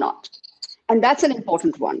question or not. And that's an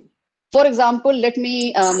important one. For example, let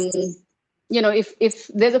me, if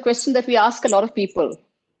there's a question that we ask a lot of people,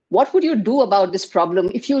 what would you do about this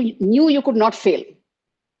problem if you knew you could not fail?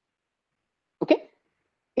 Okay.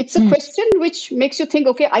 It's a question which makes you think,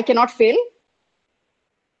 okay, I cannot fail.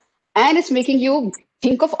 And it's making you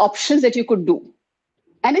think of options that you could do.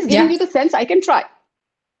 And it's giving you the sense I can try.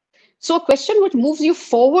 So a question which moves you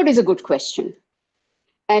forward is a good question.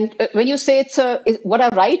 And when you say when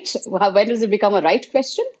does it become a right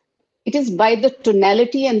question? It is by the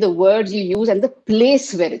tonality and the words you use and the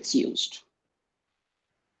place where it's used.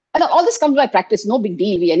 And all this comes by practice, no big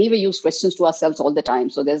deal. We anyway use questions to ourselves all the time.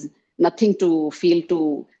 So there's nothing to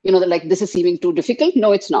feel like this is seeming too difficult.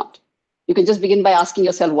 No, it's not. You can just begin by asking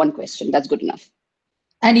yourself one question. That's good enough.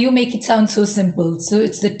 And you make it sound so simple. So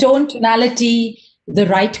it's the tone, tonality, the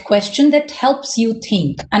right question that helps you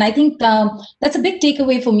think. And I think that's a big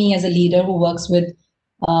takeaway for me as a leader who works with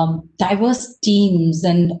diverse teams,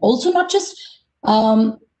 and also not just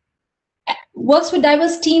works with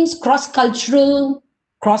diverse teams, cross-cultural,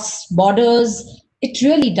 cross borders. It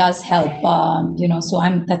really does help, so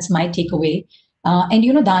that's my takeaway.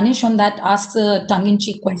 And Danish on that asks a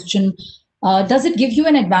tongue-in-cheek question. Does it give you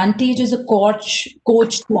an advantage as a coach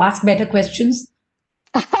to ask better questions?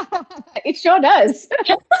 It sure does.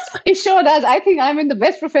 It sure does. I think I'm in the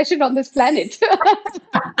best profession on this planet.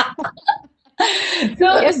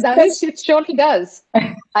 Yes, Danish, it surely does.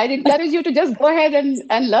 I'd encourage you to just go ahead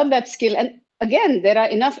and learn that skill. And again, there are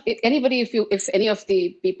enough. Anybody, if any of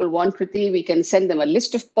the people want, Kriti, we can send them a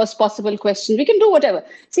list of possible questions. We can do whatever.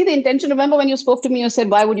 See, the intention, remember when you spoke to me, you said,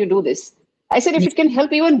 why would you do this? I said, if it can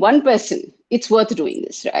help even one person, it's worth doing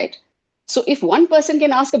this, right? So if one person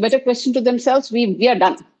can ask a better question to themselves, we are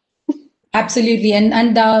done. Absolutely. And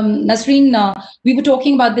Nasreen, we were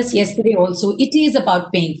talking about this yesterday also. It is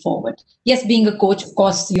about paying forward. Yes, being a coach, of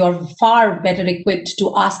course, you're far better equipped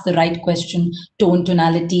to ask the right question, tone,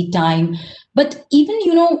 tonality, time. But even,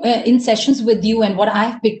 in sessions with you and what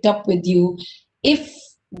I've picked up with you, if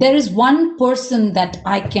there is one person that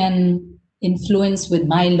I can influence with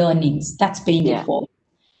my learnings, that's paying it forward.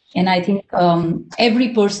 And I think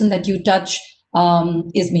every person that you touch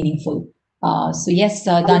is meaningful. So yes,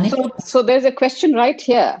 Danish. So there's a question right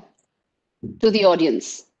here to the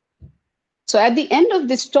audience. So at the end of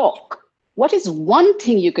this talk, what is one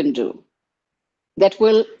thing you can do that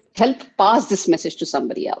will help pass this message to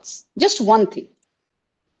somebody else? Just one thing.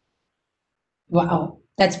 Wow,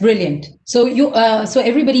 that's brilliant. So so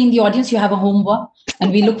everybody in the audience, you have a homework,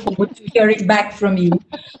 and we look forward to hearing back from you.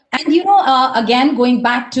 And again, going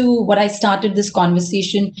back to what I started this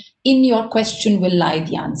conversation, in your question will lie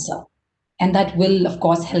the answer. And that will, of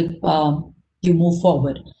course, help you move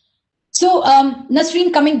forward. So,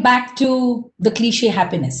 Nasreen, coming back to the cliche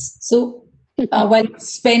happiness. So well,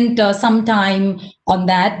 spent some time on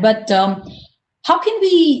that. But how can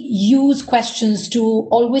we use questions to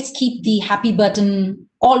always keep the happy button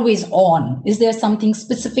always on? Is there something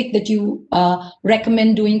specific that you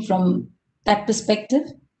recommend doing from that perspective?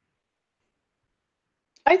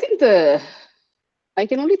 I think I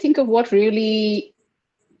can only think of what really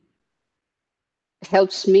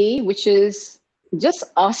helps me, which is just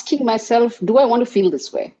asking myself, do I want to feel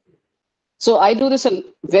this way? So I do this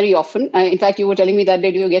very often. In fact, you were telling me that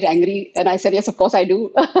day, do you get angry? And I said, yes, of course I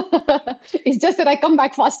do. It's just that I come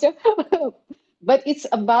back faster. But it's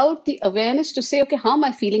about the awareness to say, okay, how am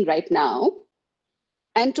I feeling right now?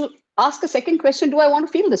 And to ask a second question, do I want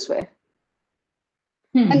to feel this way?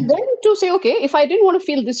 And then to say, okay, if I didn't want to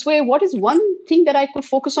feel this way, what is one thing that I could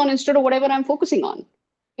focus on instead of whatever I'm focusing on?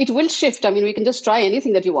 It will shift. I mean, we can just try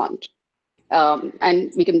anything that you want.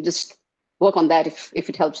 And we can just work on that if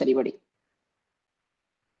it helps anybody.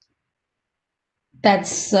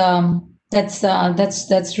 That's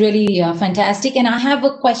really fantastic. And I have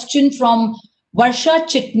a question from Varsha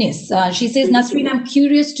Chitnis. She says, Nasreen, I'm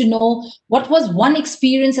curious to know what was one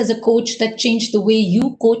experience as a coach that changed the way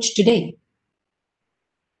you coach today?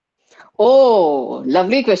 Oh,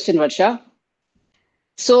 lovely question, Varsha.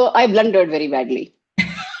 So I blundered very badly.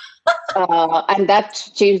 And that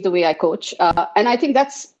changed the way I coach. And I think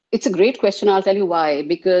it's a great question. I'll tell you why.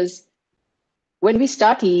 Because when we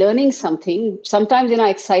start learning something, sometimes in our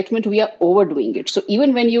excitement, we are overdoing it. So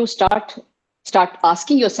even when you start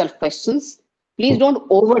asking yourself questions, please don't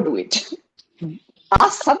overdo it.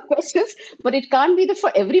 Ask some questions, but it can't be that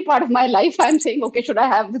for every part of my life, I'm saying, okay, should I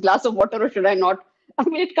have the glass of water or should I not? I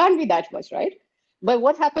mean, it can't be that much, right? But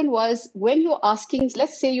what happened was when you're asking,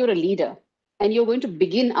 let's say you're a leader and you're going to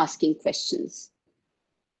begin asking questions,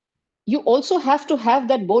 you also have to have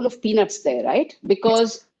that bowl of peanuts there, right?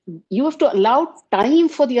 Because you have to allow time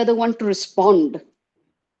for the other one to respond.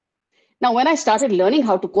 Now, when I started learning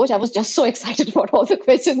how to coach, I was just so excited about all the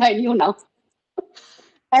questions I knew now.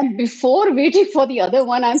 And before waiting for the other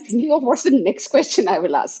one, I'm thinking of what's the next question I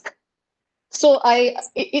will ask. So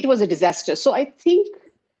it was a disaster. So I think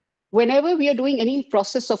whenever we are doing any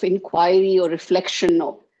process of inquiry or reflection,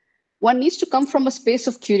 one needs to come from a space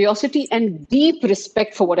of curiosity and deep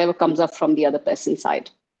respect for whatever comes up from the other person's side.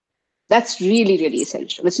 That's really, really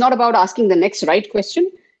essential. It's not about asking the next right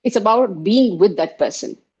question. It's about being with that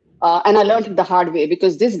person. And I learned it the hard way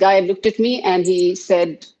because this guy looked at me and he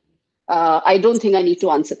said, I don't think I need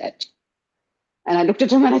to answer that. And I looked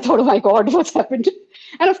at him and I thought, oh my God, what's happened?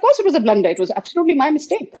 And of course, it was a blunder. It was absolutely my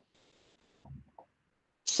mistake.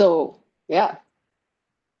 So, yeah.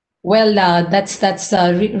 Well, that's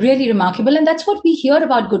really remarkable. And that's what we hear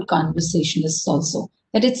about good conversationists also.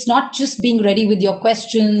 That it's not just being ready with your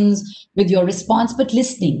questions, with your response, but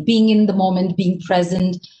listening, being in the moment, being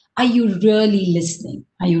present. Are you really listening?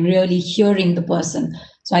 Are you really hearing the person?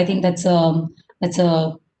 So I think that's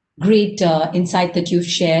a great insight that you've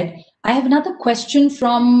shared. I have another question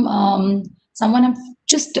from someone. I'm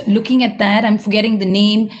just looking at that. I'm forgetting the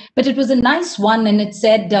name, but it was a nice one, and it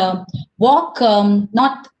said, "Walk,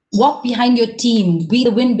 not walk behind your team. Be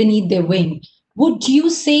the wind beneath their wing." Would you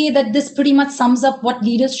say that this pretty much sums up what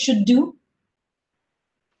leaders should do?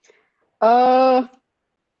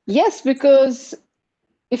 Yes, because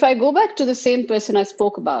if I go back to the same person I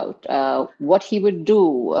spoke about, what he would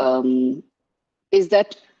do is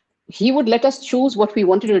that he would let us choose what we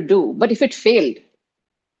wanted to do. But if it failed,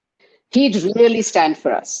 he'd really stand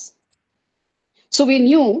for us. So we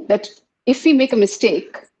knew that if we make a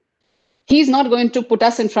mistake, he's not going to put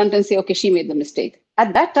us in front and say, okay, she made the mistake.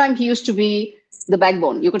 At that time, he used to be the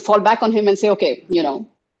backbone. You could fall back on him and say, okay,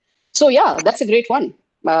 So yeah, that's a great one.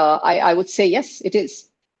 I would say, yes, it is.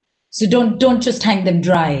 So don't just hang them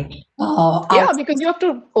dry. Yeah, because you have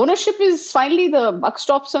to, ownership is finally the buck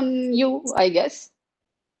stops on you, I guess.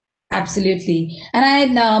 Absolutely.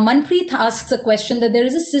 And Manpreet asks a question that there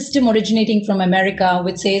is a system originating from America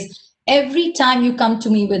which says, every time you come to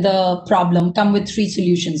me with a problem, come with 3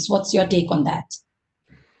 solutions. What's your take on that?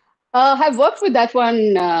 I've worked with that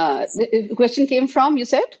one. The question came from, you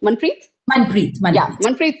said, Manpreet? Manpreet. Yeah,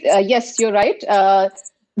 Manpreet, yes, you're right.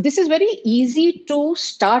 This is very easy to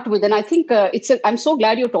start with. And I think I'm so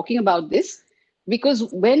glad you're talking about this because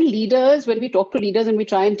when we talk to leaders and we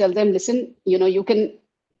try and tell them, listen, you can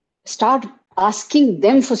start asking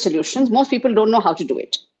them for solutions. Most people don't know how to do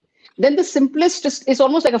it. Then the simplest is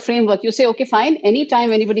almost like a framework. You say, okay, fine.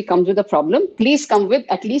 Anytime anybody comes with a problem, please come with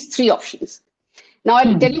at least 3 options. Now,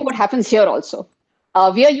 I'll tell you what happens here also.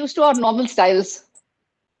 We are used to our normal styles.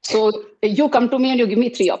 So you come to me and you give me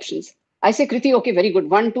 3 options. I say, Kriti, okay, very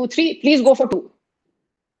good. 1, 2, 3, please go for 2.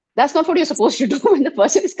 That's not what you're supposed to do when the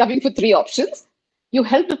person is coming for 3 options. You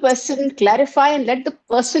help the person clarify and let the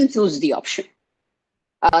person choose the option.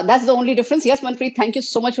 That's the only difference. Yes, Manpreet, thank you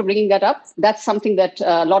so much for bringing that up. That's something that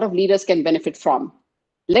a lot of leaders can benefit from.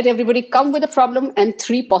 Let everybody come with a problem and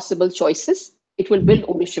 3 possible choices. It will build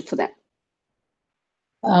ownership for them.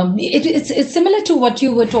 It's similar to what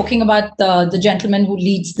you were talking about, the gentleman who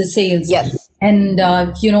leads the sales. Yes. And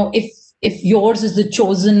if yours is the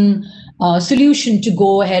chosen solution to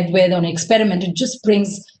go ahead with an experiment, it just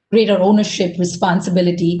brings greater ownership,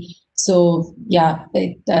 responsibility. So yeah,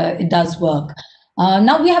 it does work.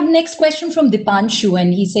 Now we have next question from Dipanshu,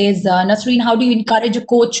 and he says, Nasreen, how do you encourage a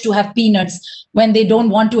coach to have peanuts when they don't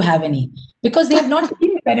want to have any? Because they have not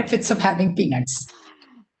seen the benefits of having peanuts.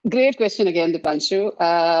 Great question again, Dipanshu.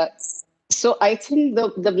 So I think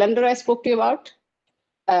the blunder I spoke to you about,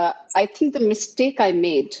 I think the mistake I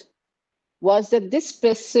made was that this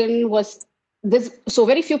person was this. So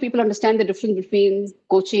very few people understand the difference between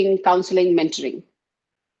coaching, counseling, mentoring.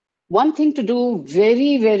 One thing to do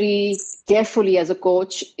very, very carefully as a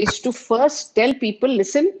coach is to first tell people,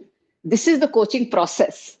 listen, this is the coaching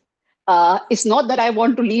process. It's not that I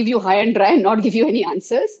want to leave you high and dry and not give you any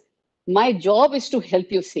answers. My job is to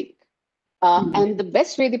help you think. And the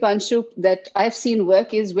best way, Dipanshu, that I've seen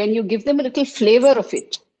work is when you give them a little flavor of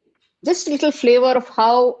it. Just a little flavor of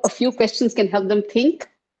how a few questions can help them think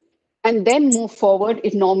and then move forward.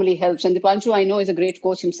 It normally helps. And Dipanshu, I know, is a great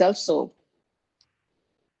coach himself. So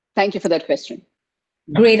thank you for that question.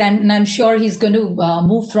 Great. And I'm sure he's going to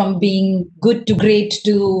move from being good to great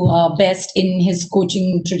to best in his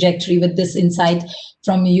coaching trajectory with this insight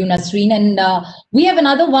from you, Nasreen. And we have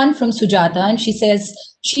another one from Sujata, and she says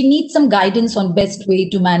she needs some guidance on best way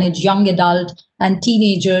to manage young adult and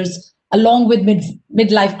teenagers along with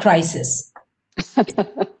midlife crisis.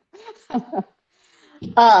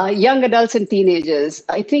 Young adults and teenagers.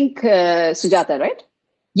 I think Sujata, right?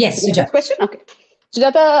 Yes, Sujata. Question? Okay.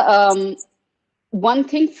 Sujata, one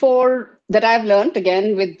thing that I've learned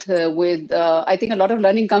again with I think a lot of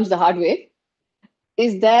learning comes the hard way,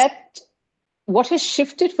 is that what has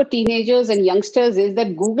shifted for teenagers and youngsters is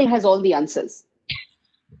that Google has all the answers.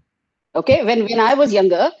 Okay, when I was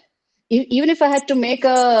younger, even if I had to make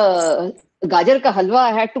a gajar ka halwa,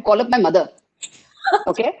 I had to call up my mother.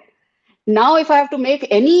 Okay. Now, if I have to make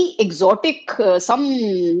any exotic,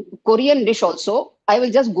 some Korean dish also, I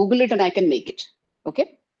will just Google it and I can make it.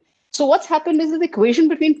 Okay. So what's happened is that the equation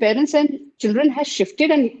between parents and children has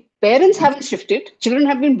shifted, and parents haven't shifted. Children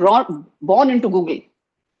have been born into Google.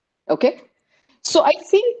 Okay. So I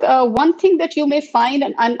think one thing that you may find,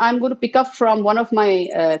 and I'm going to pick up from one of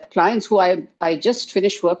my clients who I just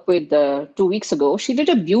finished work with 2 weeks ago. She did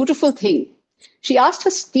a beautiful thing. She asked her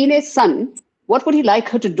teenage son, what would he like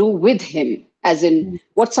her to do with him? As in,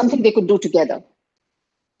 what's something they could do together?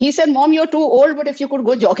 He said, Mom, you're too old, but if you could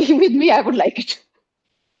go jogging with me, I would like it.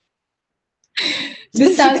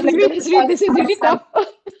 This sounds like this is really tough.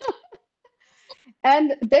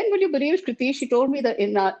 And then, will you believe, Kriti, she told me that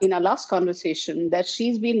in our last conversation that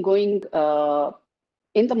she's been going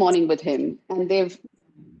in the morning with him, and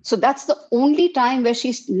so that's the only time where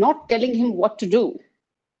she's not telling him what to do.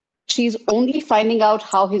 She's only finding out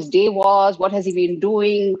how his day was, what has he been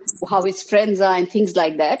doing, how his friends are, and things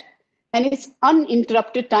like that. And it's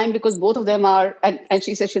uninterrupted time because both of them are, and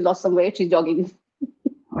she said she lost some weight, she's jogging.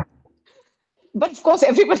 But of course,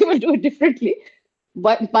 everybody will do it differently.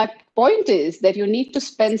 But my point is that you need to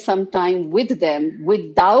spend some time with them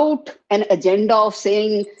without an agenda of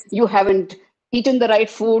saying you haven't eaten the right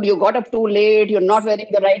food, you got up too late, you're not wearing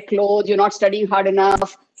the right clothes, you're not studying hard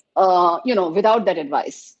enough, without that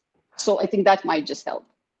advice. So I think that might just help.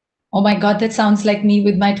 Oh my God, that sounds like me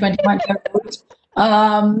with my 21-year-old.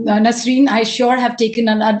 Nasreen, I sure have taken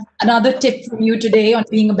another tip from you today on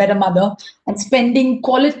being a better mother and spending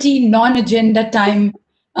quality non-agenda time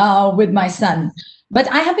with my son. But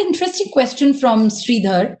I have an interesting question from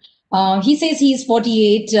Sridhar. He says he's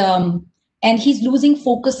 48 and he's losing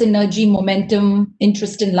focus, energy, momentum,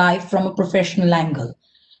 interest in life from a professional angle.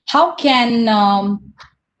 How can,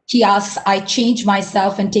 he asks, I change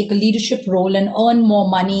myself and take a leadership role and earn more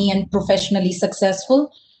money and professionally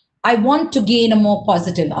successful? I want to gain a more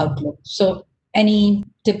positive outlook. So any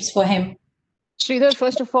tips for him? Sridhar,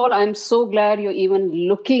 first of all, I'm so glad you're even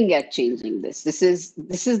looking at changing this. This is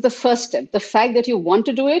the first step. The fact that you want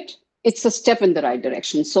to do it, it's a step in the right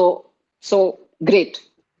direction. So great.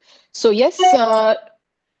 So yes,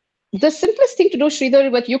 the simplest thing to do,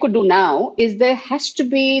 Sridhar, what you could do now is there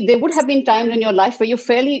would have been times in your life where you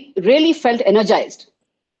really felt energized.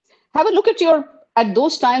 Have a look at your at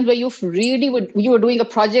those times where you were doing a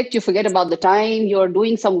project, you forget about the time, you're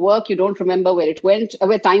doing some work, you don't remember where it went,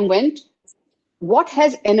 where time went. What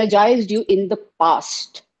has energized you in the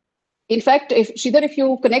past? In fact, if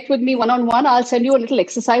you connect with me one-on-one, I'll send you a little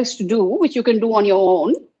exercise to do, which you can do on your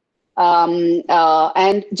own.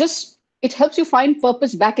 And just, it helps you find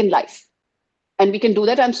purpose back in life. And we can do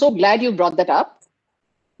that. I'm so glad you brought that up.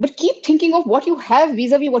 But keep thinking of what you have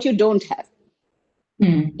vis-a-vis what you don't have.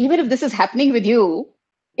 Even if this is happening with you,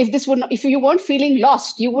 if you weren't feeling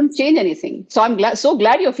lost, you wouldn't change anything. So I'm so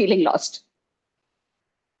glad you're feeling lost.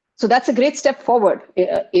 So that's a great step forward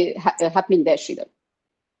happening there, Sridhar.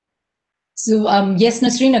 So yes,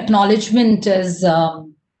 Nasreen, acknowledgement is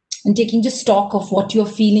and taking just stock of what you're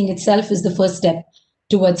feeling itself is the first step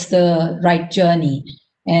towards the right journey.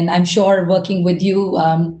 And I'm sure working with you,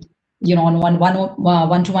 on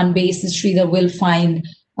one-to-one basis, Sridhar will find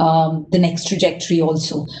the next trajectory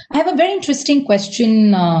also. I have a very interesting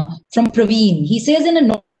question from Praveen. He says, in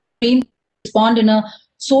a brain, respond in a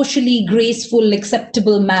socially graceful,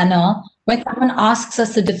 acceptable manner when someone asks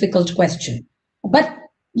us a difficult question. But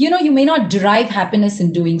you may not derive happiness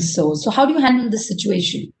in doing so. So how do you handle this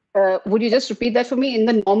situation? Would you just repeat that for me? In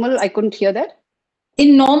the normal, I couldn't hear that.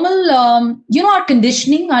 In normal, our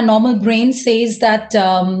conditioning, our normal brain says that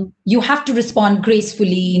you have to respond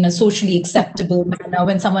gracefully in a socially acceptable manner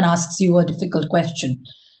when someone asks you a difficult question.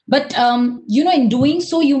 But, in doing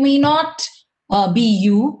so, you may not be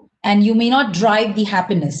you and you may not drive the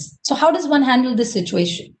happiness. So how does one handle this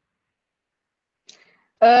situation?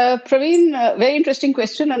 Praveen, very interesting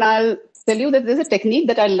question. And I'll tell you that there's a technique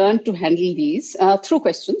that I learned to handle these through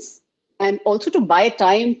questions and also to buy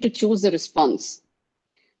time to choose the response.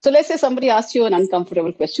 So let's say somebody asks you an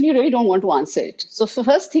uncomfortable question, you really don't want to answer it. So the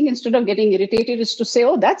first thing, instead of getting irritated, is to say,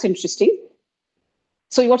 oh, that's interesting.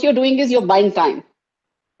 So what you're doing is you're buying time.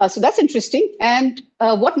 So that's interesting. And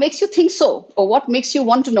what makes you think so? Or what makes you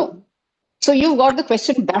want to know? So you've got the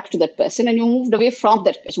question back to that person and you moved away from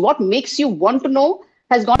that question. What makes you want to know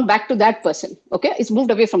has gone back to that person. Okay, it's moved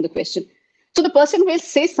away from the question. So the person will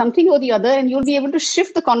say something or the other and you'll be able to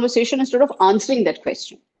shift the conversation instead of answering that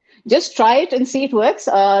question. Just try it and see it works.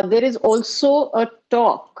 There is also a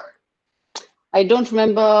talk. I don't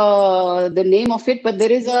remember the name of it, but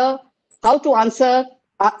there is a how to answer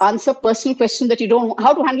personal questions that you don't,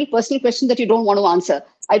 how to handle personal questions that you don't want to answer.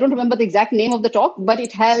 I don't remember the exact name of the talk, but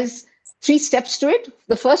it has 3 steps to it.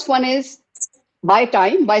 The first one is buy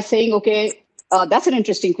time by saying, okay, that's an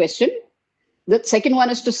interesting question. The second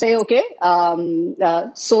one is to say, okay,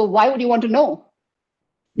 so why would you want to know?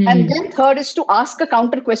 And then third is to ask a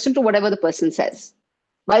counter question to whatever the person says.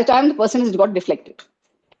 By the time the person has got deflected.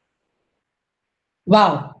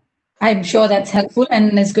 Wow. I'm sure that's helpful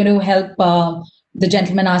and is going to help the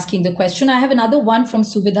gentleman asking the question. I have another one from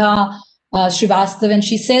Suvidha Srivastav, and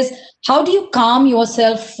she says, how do you calm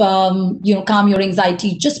yourself, calm your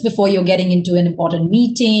anxiety just before you're getting into an important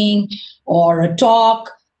meeting or a talk?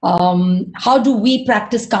 How do we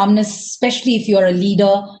practice calmness, especially if you're a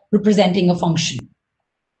leader representing a function?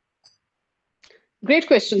 Great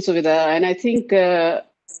question, Suvidha. And I think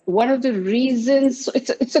one of the reasons,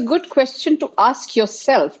 it's a good question to ask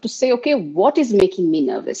yourself, to say, okay, what is making me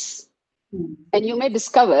nervous? And you may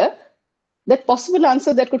discover that possible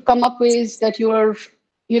answer that could come up is that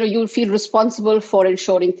you'll feel responsible for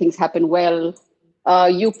ensuring things happen well.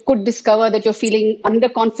 You could discover that you're feeling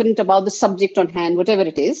underconfident about the subject on hand, whatever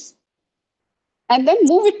it is. And then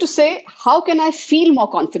move it to say, how can I feel more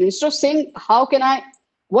confident? Instead of saying,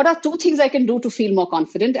 what are 2 things I can do to feel more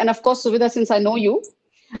confident? And of course, Suvidha, since I know you,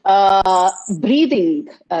 breathing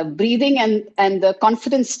and the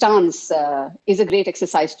confidence stance is a great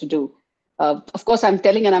exercise to do. Of course, I'm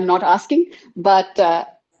telling and I'm not asking, but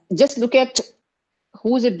just look at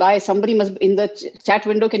who's it by. Somebody must, in the chat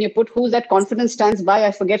window, can you put who's that confidence stance by?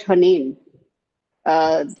 I forget her name.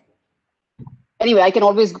 Anyway, I can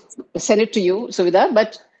always send it to you, Suvidha,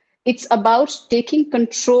 but it's about taking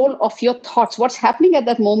control of your thoughts. What's happening at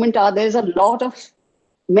that moment there's a lot of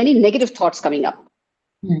many negative thoughts coming up.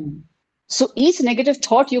 So each negative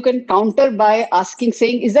thought you can counter by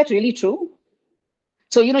saying, is that really true?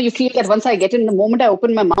 So, you feel that once I get in the moment I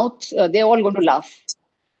open my mouth, they're all going to laugh.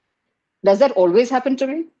 Does that always happen to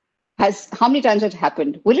me? How many times has it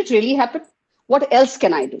happened? Will it really happen? What else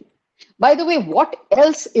can I do? By the way, what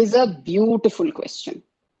else is a beautiful question.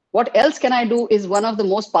 What else can I do is one of the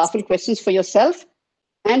most powerful questions for yourself,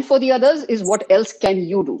 and for the others is what else can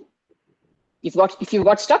you do? If you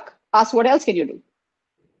got stuck, ask what else can you do?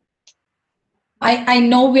 I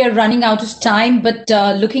know we are running out of time, but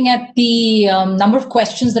looking at the number of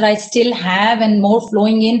questions that I still have and more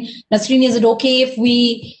flowing in, Nasreen, is it okay if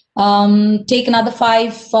we take another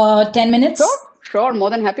 5-10 minutes? Sure, more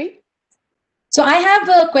than happy. So I have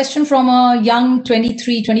a question from a young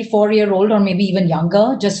 23, 24-year-old, or maybe even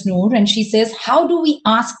younger, just Noor, and she says, how do we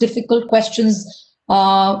ask difficult questions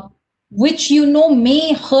which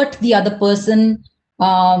may hurt the other person,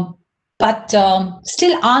 but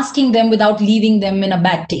still asking them without leaving them in a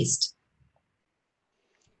bad taste?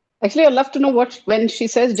 Actually, I'd love to know when she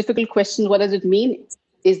says difficult questions, what does it mean?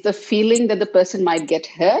 Is the feeling that the person might get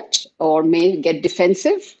hurt or may get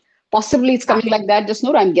defensive? Possibly it's coming like that, just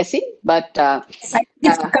Noor, I'm guessing, but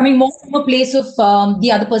it's coming more from a place of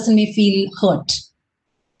the other person may feel hurt.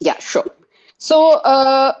 Yeah, sure. So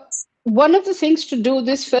one of the things to do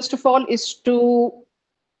this, first of all, is to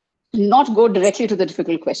not go directly to the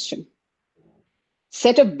difficult question.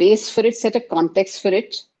 Set a base for it, set a context for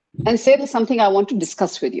it, and say there's something I want to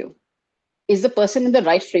discuss with you. Is the person in the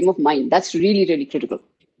right frame of mind? That's really, really critical.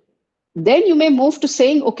 Then you may move to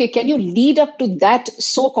saying, okay, can you lead up to that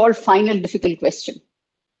so-called final difficult question?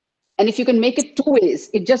 And if you can make it 2 ways,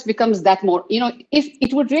 it just becomes that more, if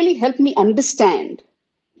it would really help me understand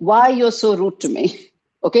why you're so rude to me,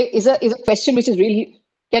 okay, is a question which is really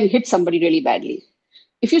can hit somebody really badly.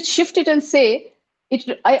 If you shift it and say,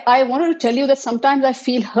 I wanted to tell you that sometimes I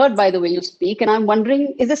feel hurt by the way you speak, and I'm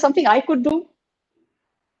wondering, is there something I could do?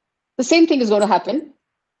 The same thing is going to happen,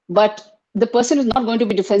 but the person is not going to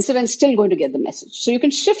be defensive and still going to get the message. So you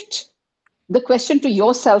can shift the question to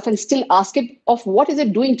yourself and still ask it of what is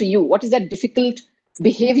it doing to you? What is that difficult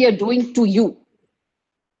behavior doing to you?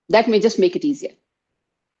 That may just make it easier.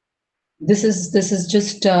 This is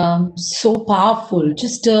just so powerful.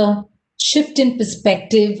 Just a shift in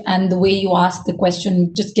perspective, and the way you ask the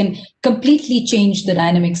question just can completely change the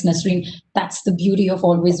dynamics, Nasreen. That's the beauty of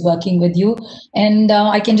always working with you. And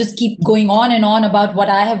I can just keep going on and on about what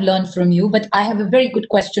I have learned from you. But I have a very good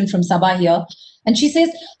question from Sabah here. And she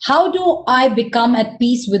says, how do I become at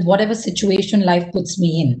peace with whatever situation life puts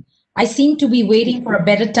me in? I seem to be waiting for a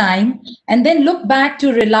better time and then look back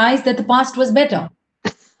to realize that the past was better.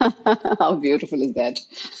 How beautiful is that?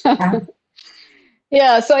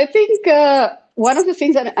 Yeah, so I think one of the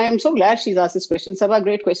things that I am so glad she's asked this question, Sabah,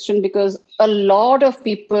 great question, because a lot of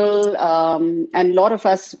people and a lot of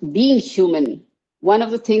us being human, one of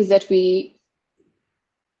the things that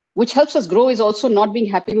which helps us grow is also not being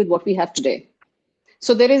happy with what we have today.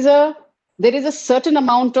 So there is a certain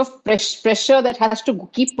amount of pressure that has to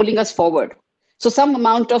keep pulling us forward. So some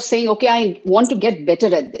amount of saying, okay, I want to get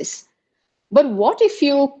better at this. But what if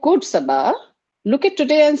you could, Sabah, look at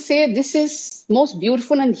today and say, this is most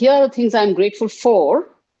beautiful and here are the things I'm grateful for.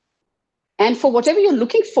 And for whatever you're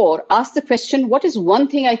looking for, ask the question, what is one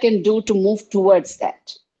thing I can do to move towards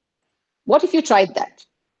that? What if you tried that?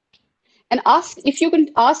 And ask, if you can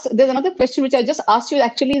ask, there's another question which I just asked you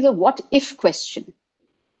actually is a what if question.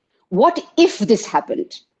 What if this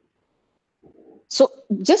happened? So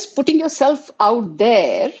just putting yourself out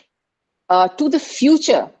there to the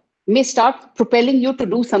future may start propelling you to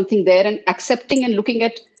do something there and accepting and looking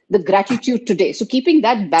at the gratitude today. So keeping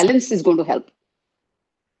that balance is going to help.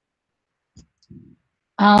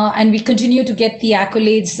 And we continue to get the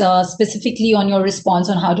accolades specifically on your response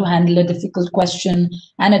on how to handle a difficult question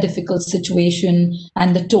and a difficult situation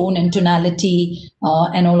and the tone and tonality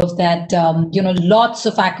and all of that. Lots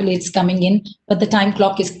of accolades coming in, but the time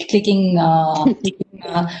clock is clicking,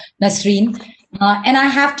 Nasreen. And I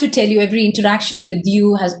have to tell you, every interaction with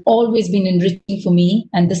you has always been enriching for me.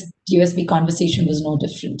 And this USB conversation was no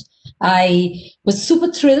different. I was super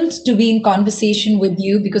thrilled to be in conversation with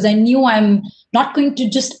you because I knew I'm not going to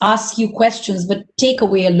just ask you questions, but take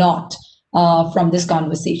away a lot from this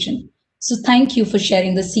conversation. So thank you for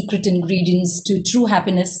sharing the secret ingredients to true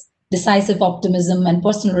happiness, decisive optimism, and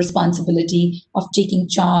personal responsibility of taking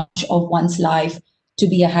charge of one's life to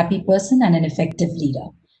be a happy person and an effective leader.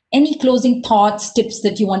 Any closing thoughts, tips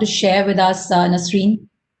that you want to share with us, Nasreen?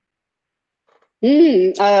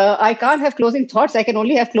 I can't have closing thoughts. I can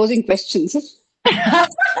only have closing questions.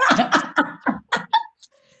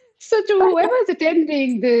 So to whoever is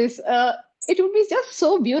attending this, it would be just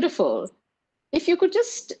so beautiful if you could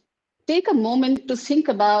just take a moment to think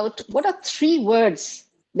about what are 3 words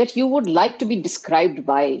that you would like to be described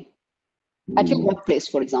by at your workplace,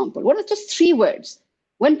 for example. What are just 3 words?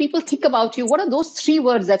 When people think about you, what are those 3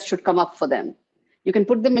 words that should come up for them? You can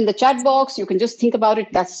put them in the chat box. You can just think about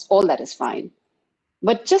it. That's all, that is fine.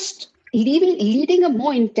 But just leading a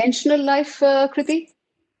more intentional life, Kriti,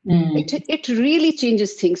 it really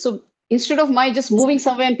changes things. So instead of my just moving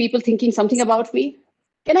somewhere and people thinking something about me,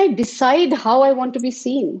 can I decide how I want to be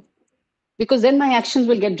seen? Because then my actions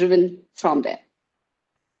will get driven from there.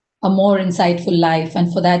 A more insightful life.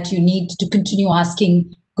 And for that, you need to continue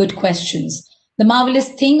asking good questions. The marvelous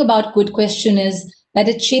thing about good question is that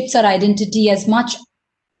it shapes our identity as much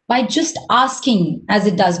by just asking as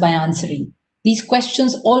it does by answering. These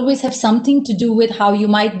questions always have something to do with how you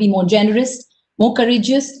might be more generous, more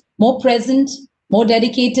courageous, more present, more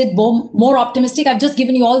dedicated, more optimistic. I've just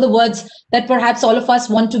given you all the words that perhaps all of us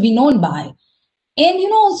want to be known by.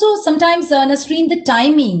 And, also sometimes, Nasreen, the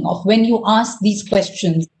timing of when you ask these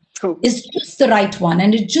questions is just the right one.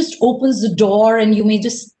 And it just opens the door, and you may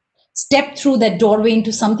just step through that doorway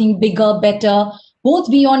into something bigger, better,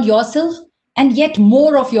 both beyond yourself and yet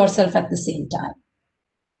more of yourself at the same time.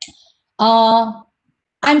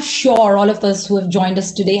 I'm sure all of us who have joined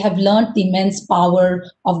us today have learned the immense power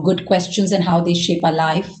of good questions and how they shape our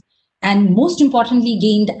life. And most importantly,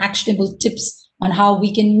 gained actionable tips on how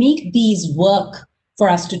we can make these work for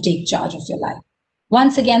us to take charge of your life.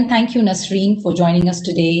 Once again, thank you, Nasreen, for joining us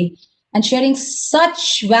today and sharing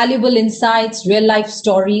such valuable insights, real life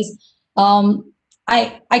stories.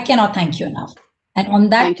 I cannot thank you enough. And on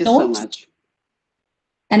that thank you note, so much.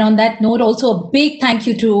 And on that note, also a big thank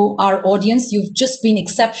you to our audience. You've just been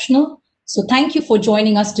exceptional. So thank you for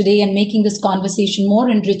joining us today and making this conversation more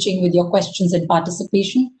enriching with your questions and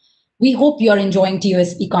participation. We hope you're enjoying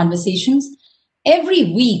TOSP Conversations. Every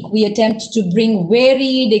week, we attempt to bring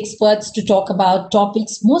varied experts to talk about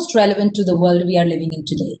topics most relevant to the world we are living in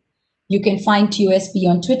today. You can find TOSP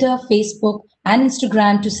on Twitter, Facebook, and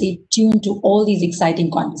Instagram to stay tuned to all these exciting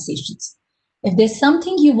conversations. If there's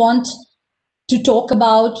something you want to talk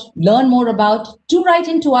about, learn more about, do write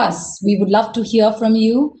into us. We would love to hear from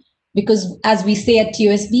you because, as we say at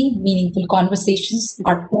TOSB, meaningful conversations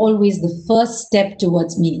are always the first step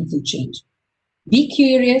towards meaningful change. Be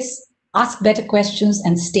curious, ask better questions,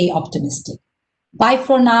 and stay optimistic. Bye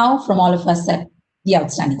for now from all of us at the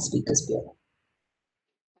Outstanding Speakers Bureau.